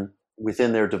 And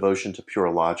within their devotion to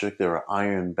pure logic, there are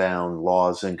iron-bound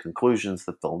laws and conclusions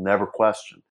that they'll never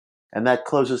question. And that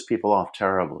closes people off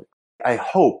terribly. I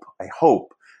hope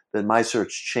that my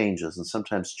search changes, and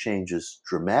sometimes changes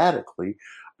dramatically,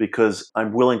 because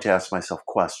I'm willing to ask myself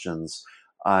questions.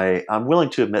 I'm willing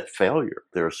to admit failure.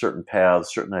 There are certain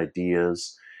paths, certain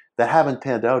ideas that haven't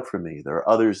panned out for me. There are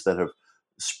others that have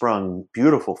sprung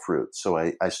beautiful fruit. So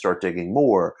I start digging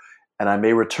more, and I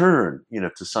may return,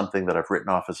 to something that I've written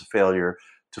off as a failure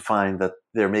to find that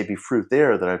there may be fruit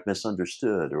there that I've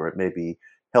misunderstood, or it may be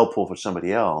helpful for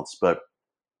somebody else. But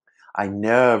I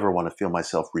never want to feel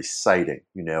myself reciting,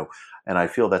 and I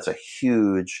feel that's a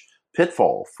huge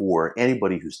pitfall for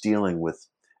anybody who's dealing with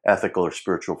ethical or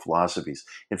spiritual philosophies.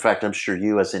 In fact, I'm sure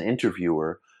you as an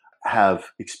interviewer have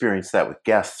experienced that with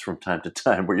guests from time to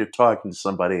time, where you're talking to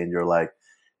somebody and you're like,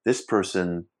 this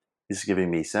person is giving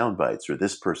me sound bites, or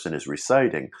this person is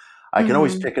reciting. I can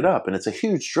always pick it up, and it's a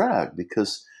huge drag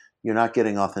because you're not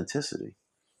getting authenticity.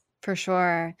 For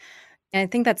sure. And I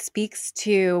think that speaks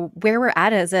to where we're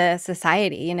at as a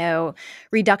society.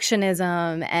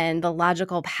 Reductionism and the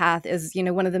logical path is,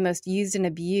 one of the most used and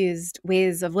abused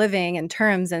ways of living and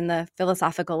terms in the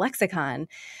philosophical lexicon.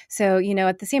 So,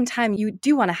 at the same time, you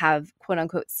do want to have quote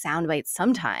unquote sound bites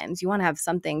sometimes. You want to have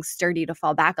something sturdy to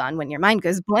fall back on when your mind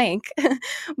goes blank.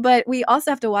 But we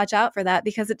also have to watch out for that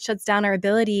because it shuts down our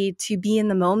ability to be in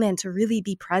the moment, to really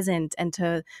be present, and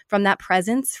from that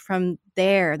presence, from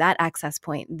there, that access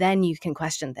point, then you can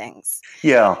question things.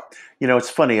 Yeah. It's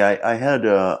funny.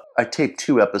 I taped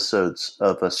 2 episodes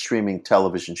of a streaming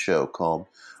television show called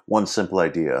One Simple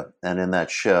Idea. And in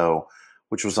that show,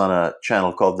 which was on a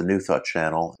channel called the New Thought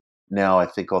Channel, now I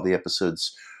think all the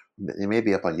episodes, they may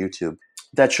be up on YouTube.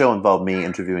 That show involved me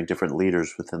interviewing different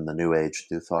leaders within the New Age,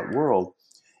 New Thought world.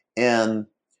 And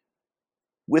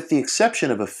with the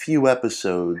exception of a few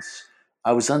episodes,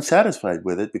 I was unsatisfied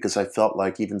with it because I felt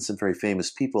like even some very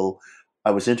famous people I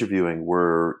was interviewing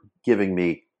were giving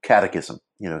me catechism,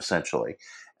 essentially.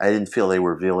 I didn't feel they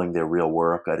were revealing their real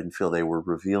work. I didn't feel they were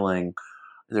revealing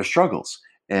their struggles.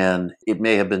 And it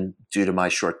may have been due to my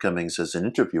shortcomings as an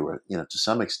interviewer, to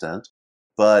some extent.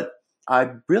 But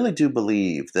I really do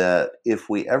believe that if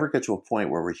we ever get to a point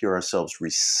where we hear ourselves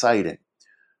reciting,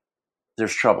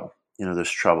 there's trouble. There's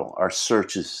trouble. Our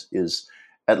search is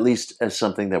at least as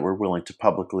something that we're willing to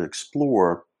publicly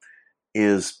explore,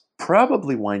 is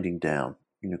probably winding down,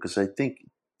 because I think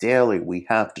daily we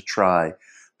have to try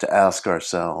to ask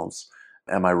ourselves,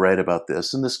 am I right about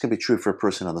this? And this can be true for a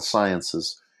person in the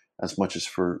sciences as much as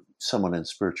for someone in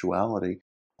spirituality.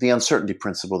 The uncertainty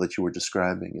principle that you were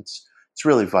describing, it's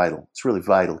really vital. It's really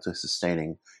vital to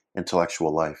sustaining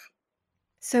intellectual life.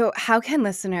 So how can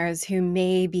listeners who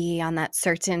may be on that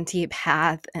certainty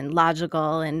path and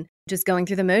logical and just going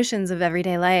through the motions of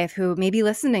everyday life, who may be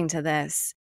listening to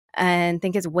this and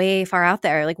think it's way far out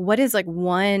there, like what is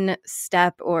one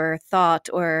step or thought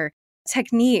or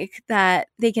technique that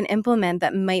they can implement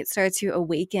that might start to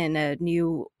awaken a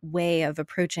new way of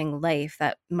approaching life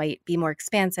that might be more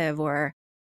expansive or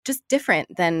just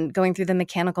different than going through the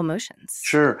mechanical motions.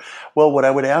 Sure. Well, what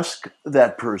I would ask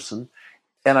that person,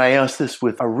 and I ask this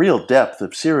with a real depth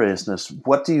of seriousness,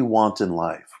 what do you want in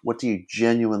life? What do you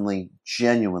genuinely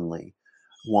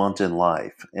want in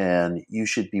life? And you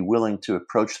should be willing to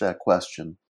approach that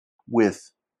question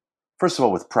with, first of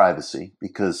all, with privacy,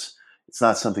 because it's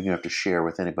not something you have to share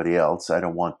with anybody else. I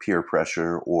don't want peer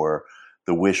pressure or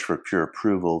the wish for peer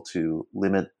approval to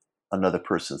limit another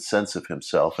person's sense of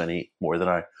himself any more than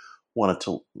I wanted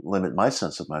to limit my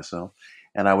sense of myself.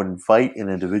 And I would invite an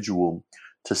individual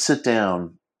to sit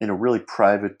down in a really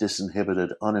private, disinhibited,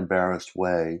 unembarrassed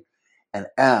way and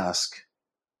ask,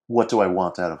 what do I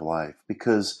want out of life?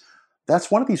 Because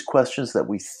that's one of these questions that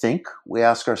we think we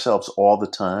ask ourselves all the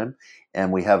time,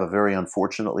 and we have a very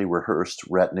unfortunately rehearsed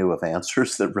retinue of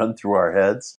answers that run through our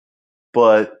heads.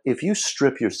 But if you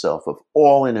strip yourself of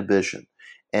all inhibition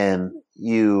and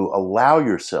you allow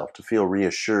yourself to feel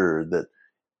reassured that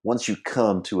once you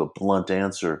come to a blunt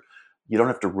answer, you don't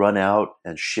have to run out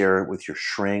and share it with your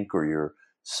shrink or your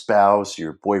spouse,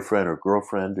 your boyfriend or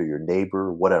girlfriend or your neighbor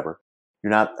or whatever.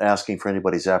 You're not asking for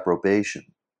anybody's approbation.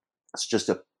 It's just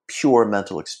a pure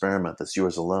mental experiment that's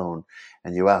yours alone.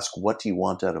 And you ask, what do you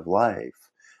want out of life?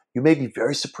 You may be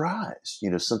very surprised.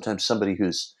 Sometimes somebody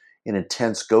who's an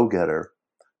intense go-getter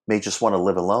may just want to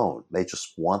live alone, may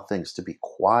just want things to be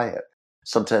quiet.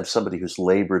 Sometimes somebody who's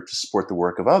labored to support the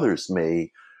work of others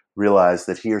may realize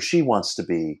that he or she wants to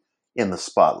be in the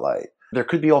spotlight. There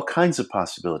could be all kinds of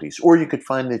possibilities, or you could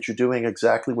find that you're doing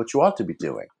exactly what you ought to be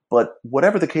doing. But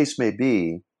whatever the case may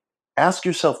be, ask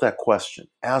yourself that question.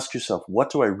 Ask yourself,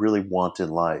 what do I really want in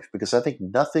life? Because I think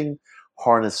nothing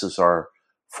harnesses our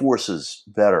forces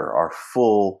better, our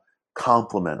full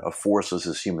complement of forces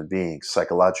as human beings,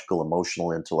 psychological,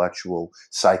 emotional, intellectual,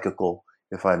 psychical,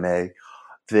 if I may,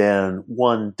 than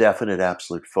one definite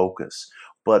absolute focus.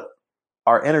 But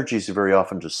our energies are very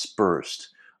often dispersed.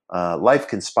 Life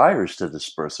conspires to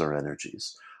disperse our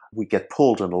energies. We get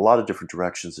pulled in a lot of different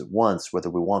directions at once, whether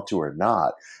we want to or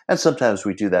not. And sometimes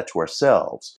we do that to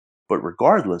ourselves. But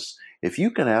regardless, if you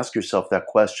can ask yourself that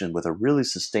question with a really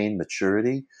sustained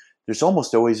maturity, there's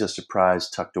almost always a surprise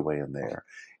tucked away in there.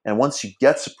 And once you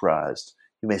get surprised,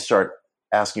 you may start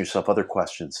asking yourself other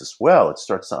questions as well. It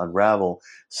starts to unravel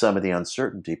some of the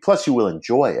uncertainty. Plus, you will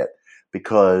enjoy it,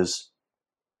 because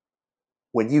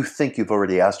when you think you've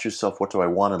already asked yourself, what do I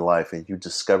want in life? And you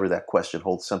discover that question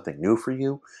holds something new for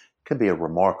you, it can be a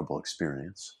remarkable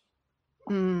experience.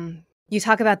 You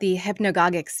talk about the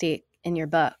hypnagogic state in your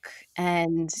book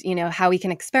and, how we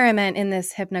can experiment in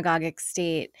this hypnagogic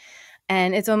state.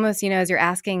 And it's almost, as you're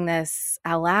asking this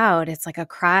out loud, it's like a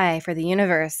cry for the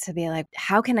universe to be like,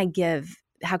 how can I give?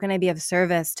 How can I be of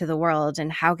service to the world? And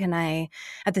how can I,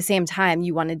 at the same time,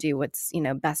 you want to do what's,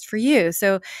 best for you.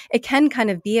 So it can kind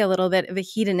of be a little bit of a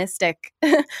hedonistic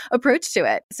approach to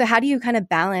it. So how do you kind of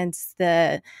balance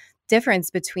the difference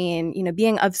between,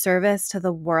 being of service to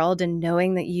the world and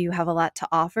knowing that you have a lot to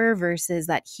offer versus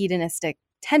that hedonistic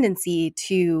tendency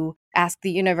to ask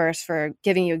the universe for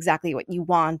giving you exactly what you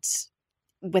want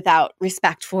without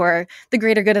respect for the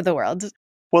greater good of the world?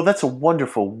 Well, that's a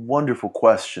wonderful, wonderful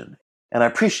question. And I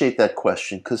appreciate that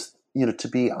question because, to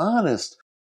be honest,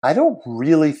 I don't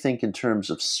really think in terms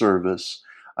of service.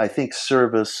 I think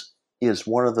service is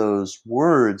one of those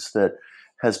words that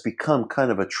has become kind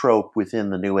of a trope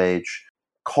within the New Age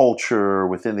culture,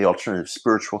 within the alternative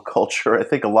spiritual culture. I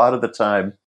think a lot of the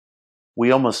time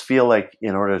we almost feel like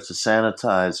in order to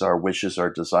sanitize our wishes, our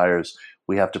desires,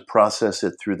 we have to process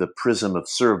it through the prism of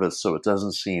service so it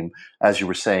doesn't seem, as you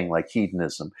were saying, like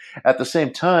hedonism. At the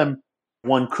same time,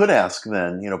 one could ask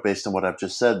then, based on what I've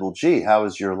just said, well, gee, how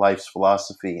is your life's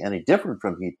philosophy any different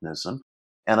from hedonism?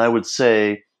 And I would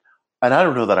say, and I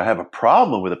don't know that I have a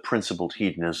problem with a principled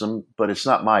hedonism, but it's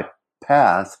not my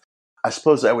path. I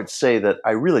suppose I would say that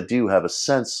I really do have a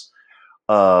sense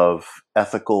of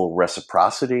ethical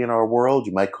reciprocity in our world.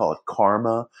 You might call it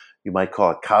karma. You might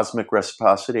call it cosmic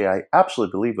reciprocity. I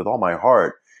absolutely believe with all my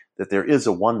heart that there is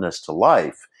a oneness to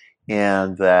life,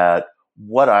 and that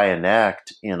what I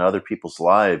enact in other people's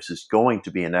lives is going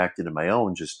to be enacted in my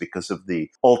own just because of the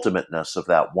ultimateness of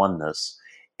that oneness.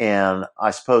 And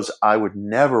I suppose I would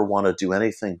never want to do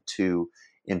anything to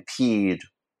impede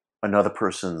another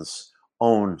person's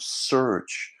own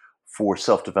search for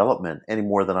self-development any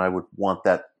more than I would want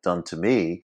that done to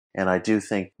me. And I do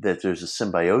think that there's a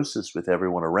symbiosis with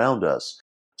everyone around us.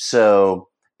 So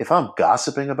if I'm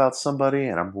gossiping about somebody,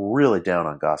 and I'm really down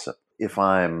on gossip, if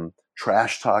I'm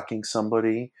trash talking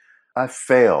somebody, I've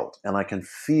failed, and I can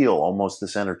feel almost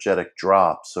this energetic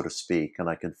drop, so to speak, and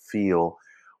I can feel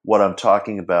what I'm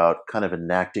talking about kind of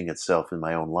enacting itself in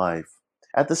my own life.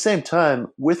 At the same time,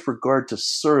 with regard to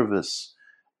service,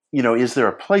 is there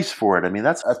a place for it? I mean,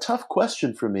 that's a tough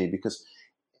question for me because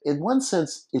in one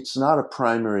sense, it's not a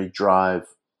primary drive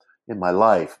in my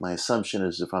life. My assumption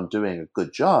is if I'm doing a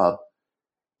good job,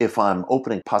 if I'm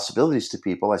opening possibilities to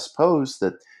people, I suppose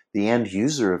that the end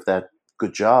user of that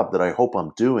good job that I hope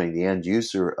I'm doing, the end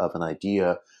user of an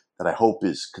idea that I hope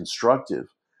is constructive,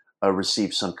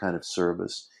 receives some kind of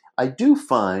service. I do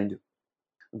find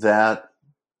that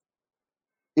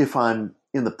if I'm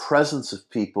in the presence of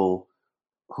people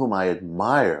whom I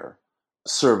admire,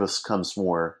 service comes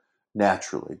more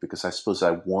naturally because I suppose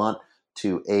I want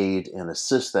to aid and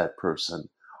assist that person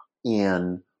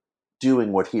in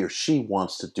doing what he or she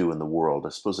wants to do in the world. I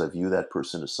suppose I view that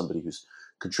person as somebody who's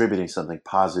contributing something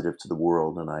positive to the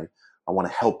world, and I want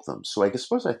to help them. So I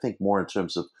suppose I think more in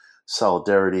terms of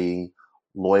solidarity,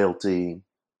 loyalty,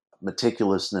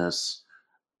 meticulousness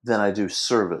than I do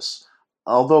service.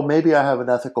 Although maybe I have an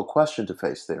ethical question to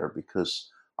face there because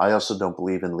I also don't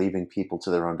believe in leaving people to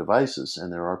their own devices.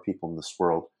 And there are people in this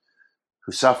world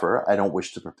who suffer. I don't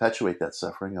wish to perpetuate that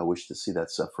suffering. I wish to see that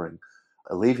suffering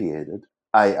alleviated.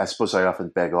 I suppose I often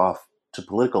beg off to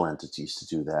political entities to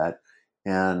do that.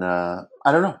 And I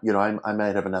don't know, I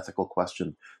might have an ethical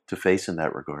question to face in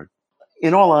that regard.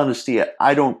 In all honesty,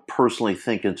 I don't personally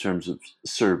think in terms of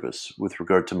service with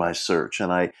regard to my search.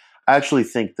 And I actually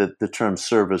think that the term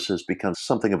service has become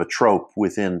something of a trope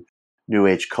within New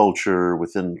Age culture,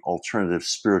 within alternative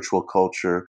spiritual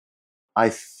culture. I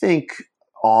think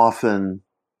often,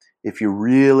 if you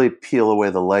really peel away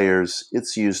the layers,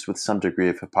 it's used with some degree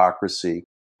of hypocrisy,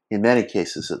 in many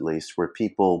cases at least, where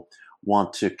people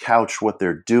want to couch what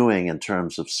they're doing in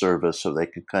terms of service so they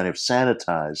can kind of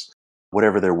sanitize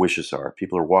whatever their wishes are.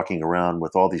 People are walking around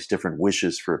with all these different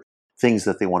wishes for things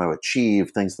that they want to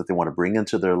achieve, things that they want to bring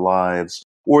into their lives,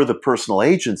 or the personal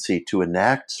agency to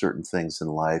enact certain things in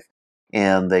life.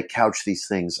 And they couch these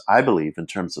things, I believe, in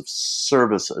terms of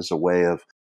service as a way of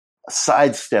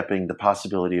sidestepping the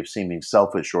possibility of seeming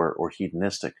selfish or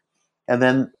hedonistic. And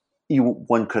then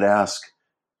one could ask,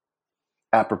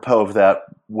 apropos of that,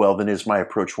 well, then is my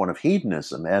approach one of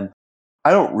hedonism? And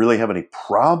I don't really have any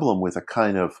problem with a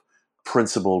kind of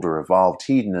principled or evolved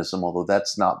hedonism, although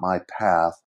that's not my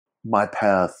path. My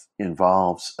path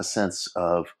involves a sense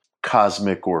of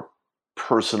cosmic or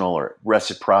personal or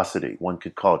reciprocity. One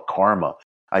could call it karma.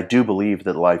 I do believe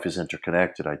that life is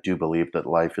interconnected. I do believe that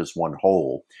life is one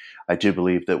whole. I do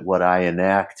believe that what I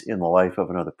enact in the life of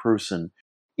another person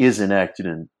is enacted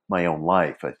in my own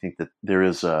life. I think that there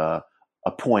is a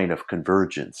point of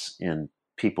convergence in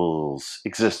people's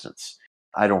existence.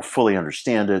 I don't fully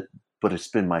understand it, but it's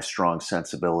been my strong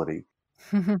sensibility.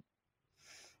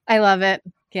 I love it.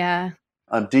 Yeah.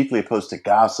 I'm deeply opposed to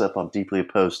gossip. I'm deeply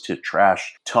opposed to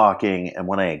trash talking. And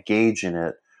when I engage in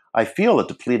it, I feel a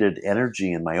depleted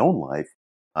energy in my own life.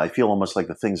 I feel almost like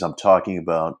the things I'm talking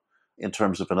about in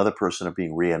terms of another person are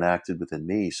being reenacted within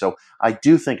me. So I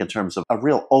do think in terms of a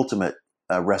real ultimate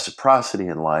reciprocity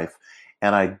in life.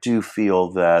 And I do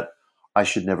feel that I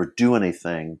should never do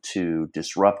anything to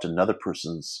disrupt another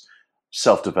person's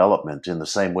self-development in the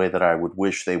same way that I would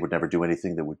wish they would never do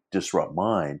anything that would disrupt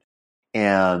mine.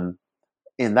 And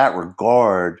in that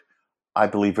regard, I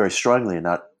believe very strongly in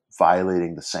not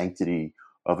violating the sanctity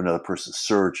of another person's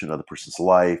search, another person's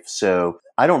life. So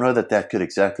I don't know that that could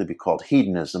exactly be called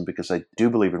hedonism because I do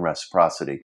believe in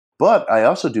reciprocity. But I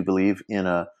also do believe in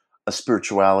a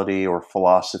spirituality or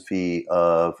philosophy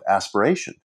of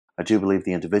aspiration. I do believe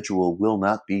the individual will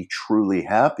not be truly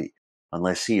happy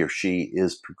unless he or she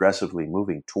is progressively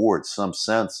moving towards some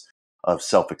sense of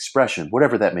self-expression,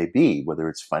 whatever that may be, whether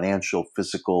it's financial,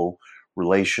 physical,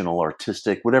 relational,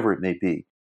 artistic, whatever it may be.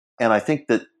 And I think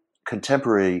that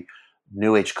contemporary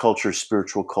New Age culture,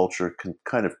 spiritual culture can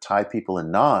kind of tie people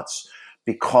in knots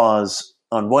because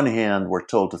on one hand, we're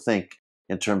told to think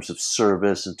in terms of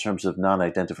service, in terms of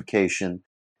non-identification,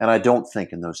 and I don't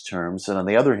think in those terms. And on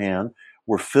the other hand,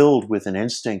 we're filled with an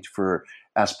instinct for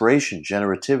aspiration,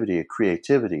 generativity,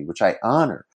 creativity, which I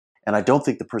honor. And I don't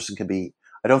think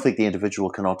I don't think the individual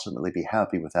can ultimately be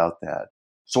happy without that.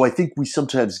 So I think we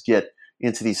sometimes get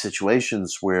into these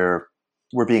situations where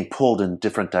we're being pulled in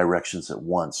different directions at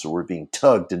once, or we're being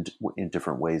tugged in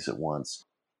different ways at once.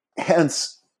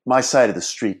 Hence, my side of the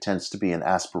street tends to be an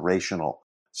aspirational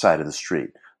side of the street,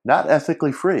 not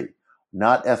ethically free,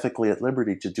 not ethically at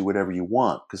liberty to do whatever you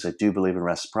want, because I do believe in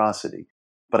reciprocity.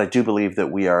 But I do believe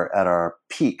that we are at our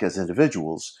peak as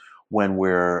individuals when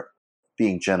we're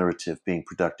being generative, being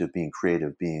productive, being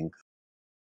creative, being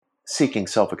seeking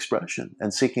self-expression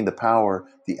and seeking the power,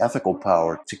 the ethical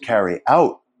power to carry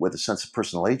out with a sense of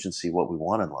personal agency what we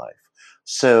want in life.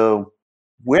 So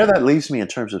Where that leaves me in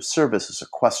terms of service is a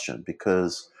question,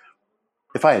 because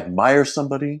if I admire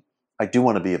somebody, I do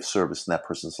want to be of service in that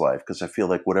person's life, because I feel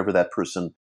like whatever that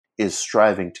person is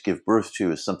striving to give birth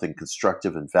to is something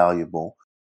constructive and valuable.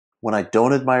 When I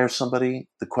don't admire somebody,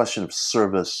 the question of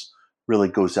service really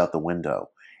goes out the window.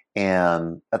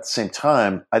 And at the same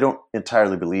time, I don't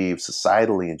entirely believe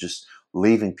societally in just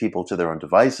leaving people to their own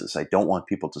devices. I don't want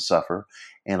people to suffer.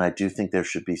 And I do think there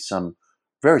should be some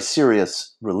very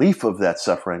serious relief of that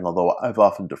suffering, although I've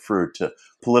often deferred to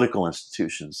political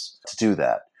institutions to do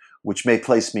that, which may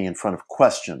place me in front of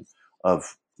question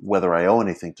of whether I owe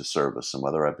anything to service and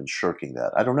whether I've been shirking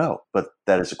that. I don't know, but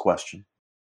that is a question.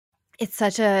 It's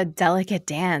such a delicate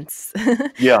dance,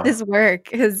 Yeah. this work,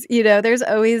 because, there's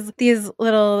always these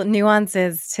little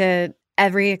nuances to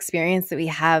every experience that we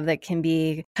have that can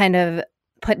be kind of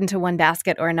put into one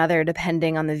basket or another,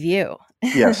 depending on the view.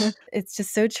 Yes. It's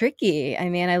just so tricky. I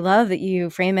mean, I love that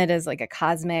you frame it as like a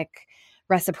cosmic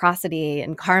reciprocity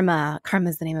and karma.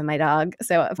 Karma's the name of my dog.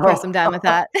 So, of course, I'm down with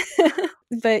that.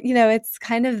 But, it's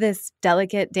kind of this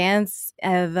delicate dance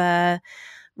of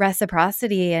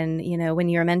reciprocity. And, when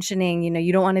you're mentioning,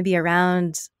 you don't want to be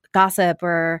around gossip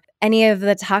or any of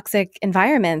the toxic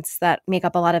environments that make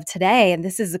up a lot of today. And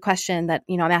this is a question that,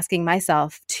 I'm asking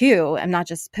myself too. I'm not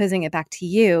just posing it back to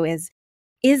you, is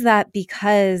that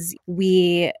because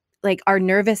we, like, our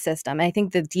nervous system, I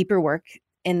think the deeper work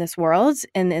in this world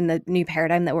and in the new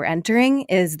paradigm that we're entering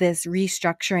is this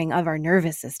restructuring of our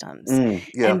nervous systems.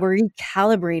 Yeah. And we're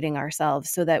recalibrating ourselves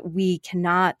so that we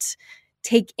cannot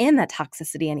take in that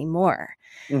toxicity anymore.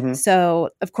 Mm-hmm. So,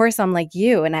 of course, I'm like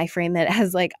you, and I frame it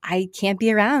as like, I can't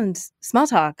be around small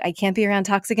talk. I can't be around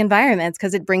toxic environments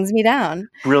because it brings me down.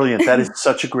 Brilliant. That is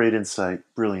such a great insight.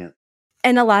 Brilliant.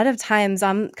 And a lot of times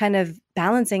I'm kind of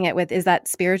balancing it with, is that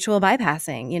spiritual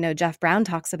bypassing? Jeff Brown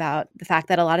talks about the fact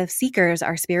that a lot of seekers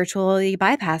are spiritually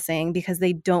bypassing because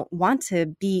they don't want to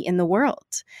be in the world.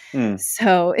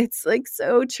 So it's like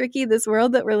so tricky, this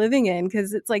world that we're living in,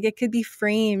 because it's like it could be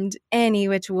framed any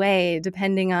which way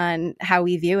depending on how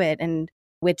we view it and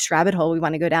which rabbit hole we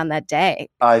want to go down that day.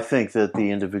 I think that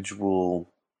the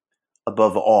individual,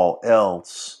 above all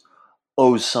else,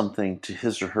 owes something to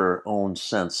his or her own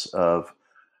sense of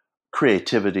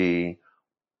creativity,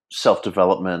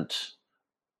 self-development,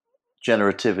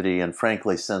 generativity, and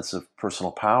frankly, sense of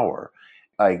personal power.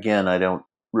 I don't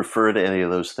refer to any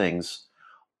of those things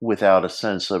without a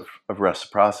sense of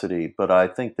reciprocity, but I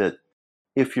think that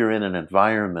if you're in an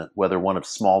environment, whether one of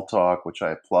small talk, which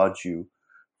I applaud you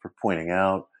for pointing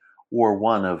out, or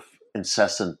one of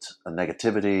incessant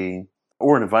negativity,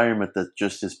 or an environment that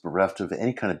just is bereft of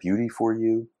any kind of beauty for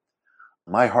you,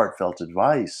 my heartfelt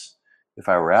advice, if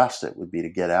I were asked it, would be to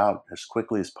get out as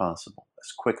quickly as possible,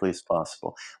 as quickly as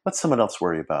possible. Let someone else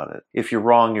worry about it. If you're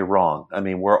wrong, you're wrong. I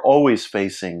mean, we're always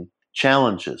facing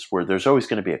challenges where there's always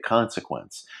going to be a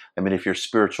consequence. I mean, if your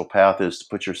spiritual path is to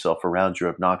put yourself around your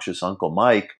obnoxious Uncle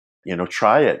Mike,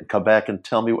 try it and come back and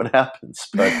tell me what happens.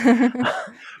 But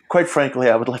quite frankly,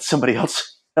 I would let somebody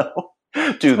else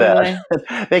do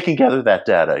that. They can gather that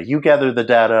data. You gather the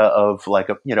data of like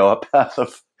a path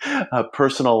of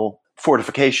personal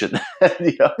fortification,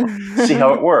 see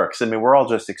how it works. I mean, we're all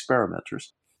just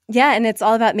experimenters. Yeah, and it's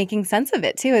all about making sense of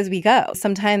it too as we go.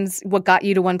 Sometimes what got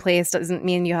you to one place doesn't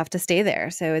mean you have to stay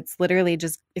there. So it's literally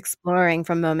just exploring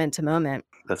from moment to moment.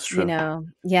 That's true.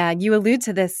 Yeah, you allude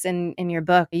to this in your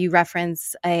book. You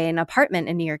reference an apartment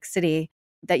in New York City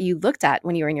that you looked at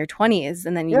when you were in your 20s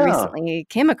and then you recently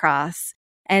came across.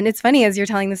 And it's funny as you're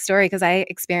telling this story because I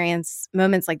experience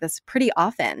moments like this pretty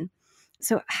often.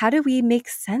 So how do we make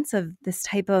sense of this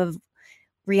type of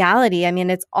reality? I mean,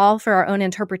 it's all for our own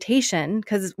interpretation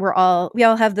because we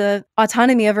all have the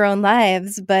autonomy of our own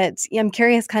lives. But I'm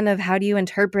curious, kind of, how do you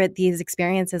interpret these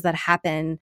experiences that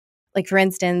happen? Like, for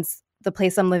instance, the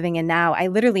place I'm living in now, I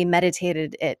literally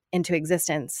meditated it into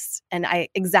existence, and the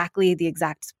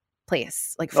exact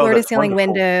place, like floor to ceiling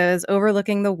windows,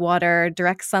 overlooking the water,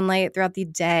 direct sunlight throughout the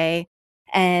day.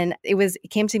 And it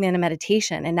came to me in a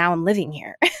meditation, and now I'm living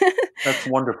here. That's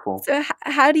wonderful. So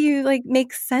how do you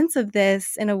make sense of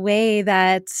this in a way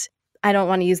that, I don't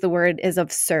want to use the word is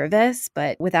of service,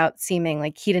 but without seeming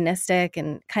like hedonistic,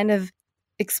 and kind of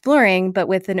exploring, but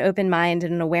with an open mind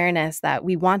and an awareness that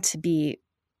we want to be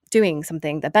doing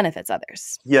something that benefits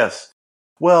others? Yes.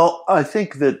 Well, I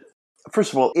think that,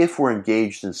 first of all, if we're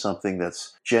engaged in something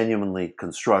that's genuinely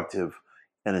constructive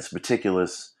and it's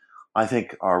meticulous, I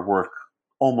think our work,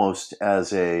 almost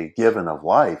as a given of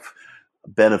life,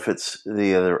 benefits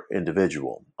the other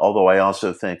individual. Although I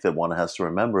also think that one has to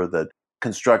remember that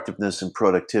constructiveness and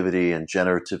productivity and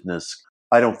generativeness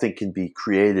I don't think can be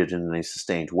created in any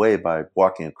sustained way by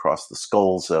walking across the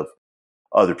skulls of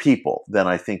other people, then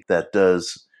I think that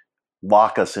does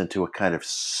lock us into a kind of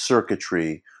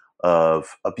circuitry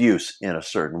of abuse in a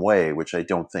certain way, which I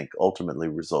don't think ultimately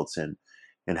results in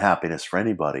happiness for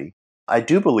anybody. I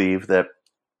do believe that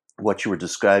what you were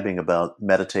describing about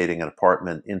meditating an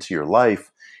apartment into your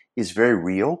life is very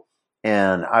real.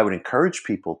 And I would encourage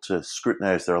people to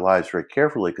scrutinize their lives very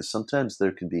carefully, because sometimes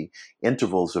there can be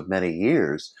intervals of many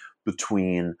years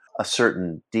between a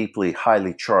certain deeply,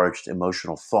 highly charged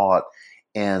emotional thought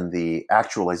and the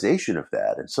actualization of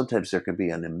that. And sometimes there can be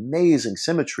an amazing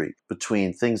symmetry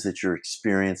between things that you're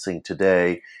experiencing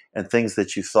today and things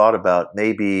that you thought about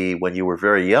maybe when you were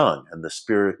very young. And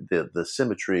the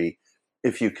symmetry,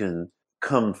 if you can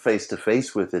come face to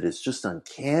face with it, is just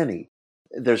uncanny.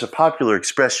 There's a popular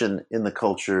expression in the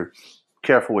culture,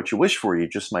 careful what you wish for, you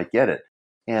just might get it.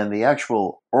 And the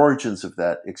actual origins of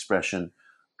that expression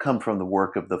come from the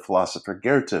work of the philosopher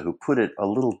Goethe, who put it a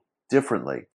little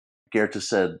differently. Goethe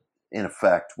said, in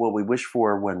effect, what we wish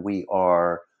for when we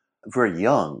are very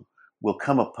young will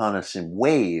come upon us in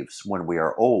waves when we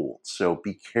are old, so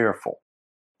be careful.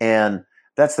 And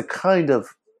that's the kind of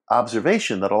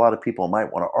observation that a lot of people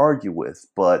might want to argue with,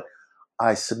 but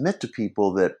I submit to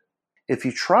people that if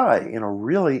you try in a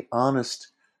really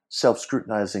honest,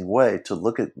 self-scrutinizing way to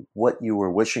look at what you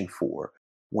were wishing for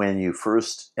when you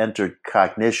first entered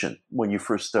cognition, when you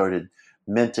first started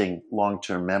minting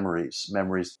long-term memories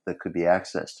that could be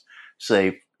accessed,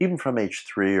 say, even from age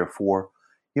 3 or 4,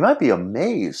 you might be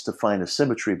amazed to find a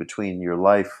symmetry between your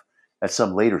life at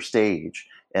some later stage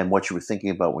and what you were thinking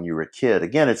about when you were a kid.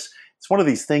 Again, it's one of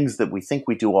these things that we think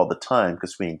we do all the time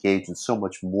because we engage in so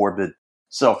much morbid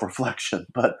self-reflection,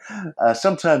 but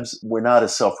sometimes we're not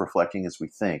as self-reflecting as we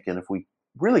think. And if we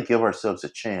really give ourselves a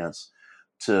chance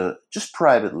to just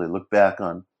privately look back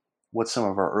on what some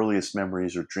of our earliest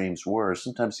memories or dreams were,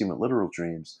 sometimes even literal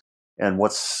dreams, and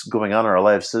what's going on in our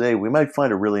lives today, we might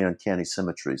find a really uncanny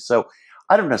symmetry. So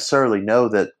I don't necessarily know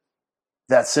that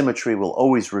symmetry will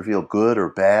always reveal good or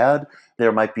bad.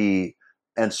 There might be,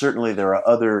 and certainly there are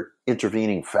other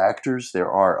intervening factors. There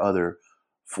are other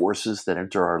forces that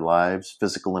enter our lives,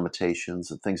 physical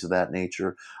limitations and things of that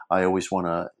nature. I always want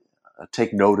to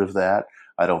take note of that.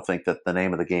 I don't think that the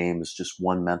name of the game is just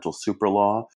one mental super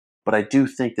law, but I do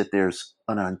think that there's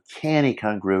an uncanny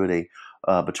congruity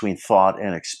between thought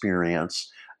and experience.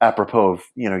 Apropos of,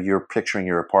 you're picturing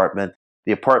your apartment.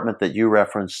 The apartment that you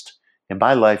referenced in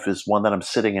my life is one that I'm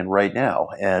sitting in right now.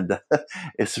 And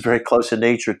it's very close in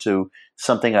nature to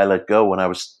something I let go when I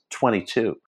was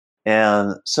 22.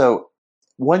 And so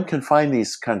one can find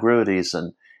these congruities,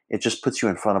 and it just puts you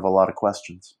in front of a lot of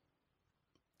questions.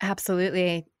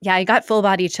 Absolutely. Yeah, I got full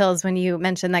body chills when you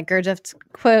mentioned that Gurdjieff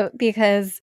quote,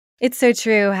 because it's so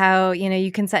true how,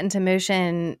 you can set into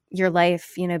motion your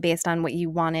life, based on what you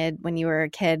wanted when you were a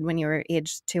kid, when you were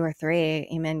age 2 or 3.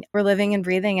 I mean, we're living and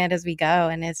breathing it as we go.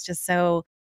 And it's just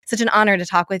such an honor to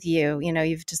talk with you.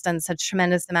 You've just done such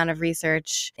tremendous amount of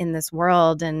research in this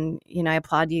world. And, I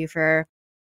applaud you for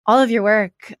all of your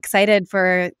work. Excited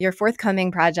for your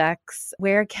forthcoming projects.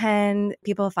 Where can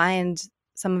people find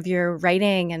some of your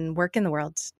writing and work in the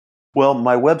world? Well,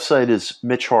 my website is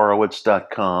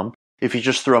mitchhorowitz.com. If you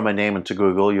just throw my name into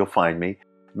Google, you'll find me.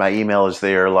 My email is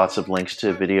there, lots of links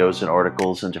to videos and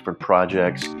articles and different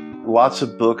projects. Lots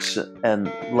of books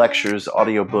and lectures,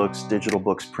 audiobooks, digital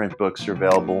books, print books are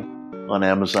available on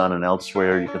Amazon and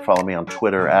elsewhere. You can follow me on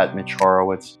Twitter at Mitch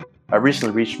Horowitz. I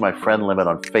recently reached my friend limit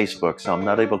on Facebook, so I'm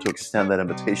not able to extend that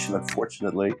invitation,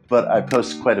 unfortunately. But I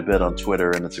post quite a bit on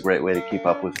Twitter, and it's a great way to keep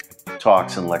up with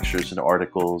talks and lectures and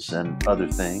articles and other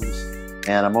things.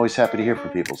 And I'm always happy to hear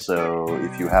from people. So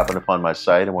if you happen upon my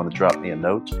site and want to drop me a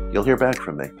note, you'll hear back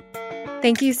from me.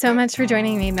 Thank you so much for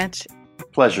joining me, Mitch.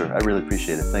 Pleasure. I really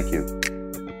appreciate it. Thank you.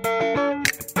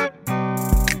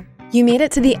 You made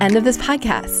it to the end of this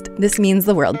podcast. This means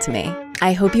the world to me.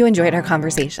 I hope you enjoyed our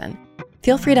conversation.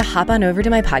 Feel free to hop on over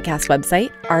to my podcast website,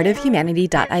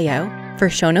 artofhumanity.io, for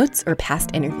show notes or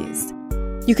past interviews.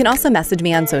 You can also message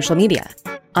me on social media.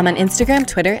 I'm on Instagram,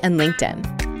 Twitter, and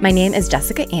LinkedIn. My name is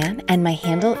Jessica Ann, and my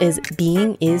handle is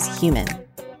Being is Human.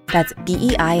 That's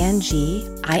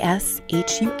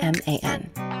BEINGISHUMAN.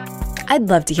 I'd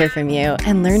love to hear from you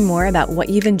and learn more about what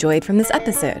you've enjoyed from this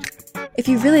episode. If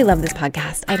you really love this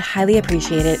podcast, I'd highly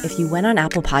appreciate it if you went on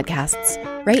Apple Podcasts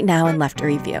right now and left a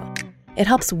review. It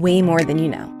helps way more than you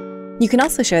know. You can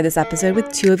also share this episode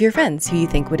with 2 of your friends who you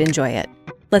think would enjoy it.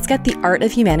 Let's get the Art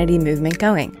of Humanity movement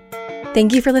going.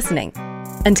 Thank you for listening.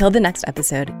 Until the next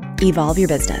episode, evolve your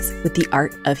business with the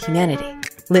Art of Humanity.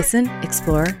 Listen,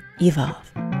 explore,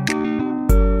 evolve.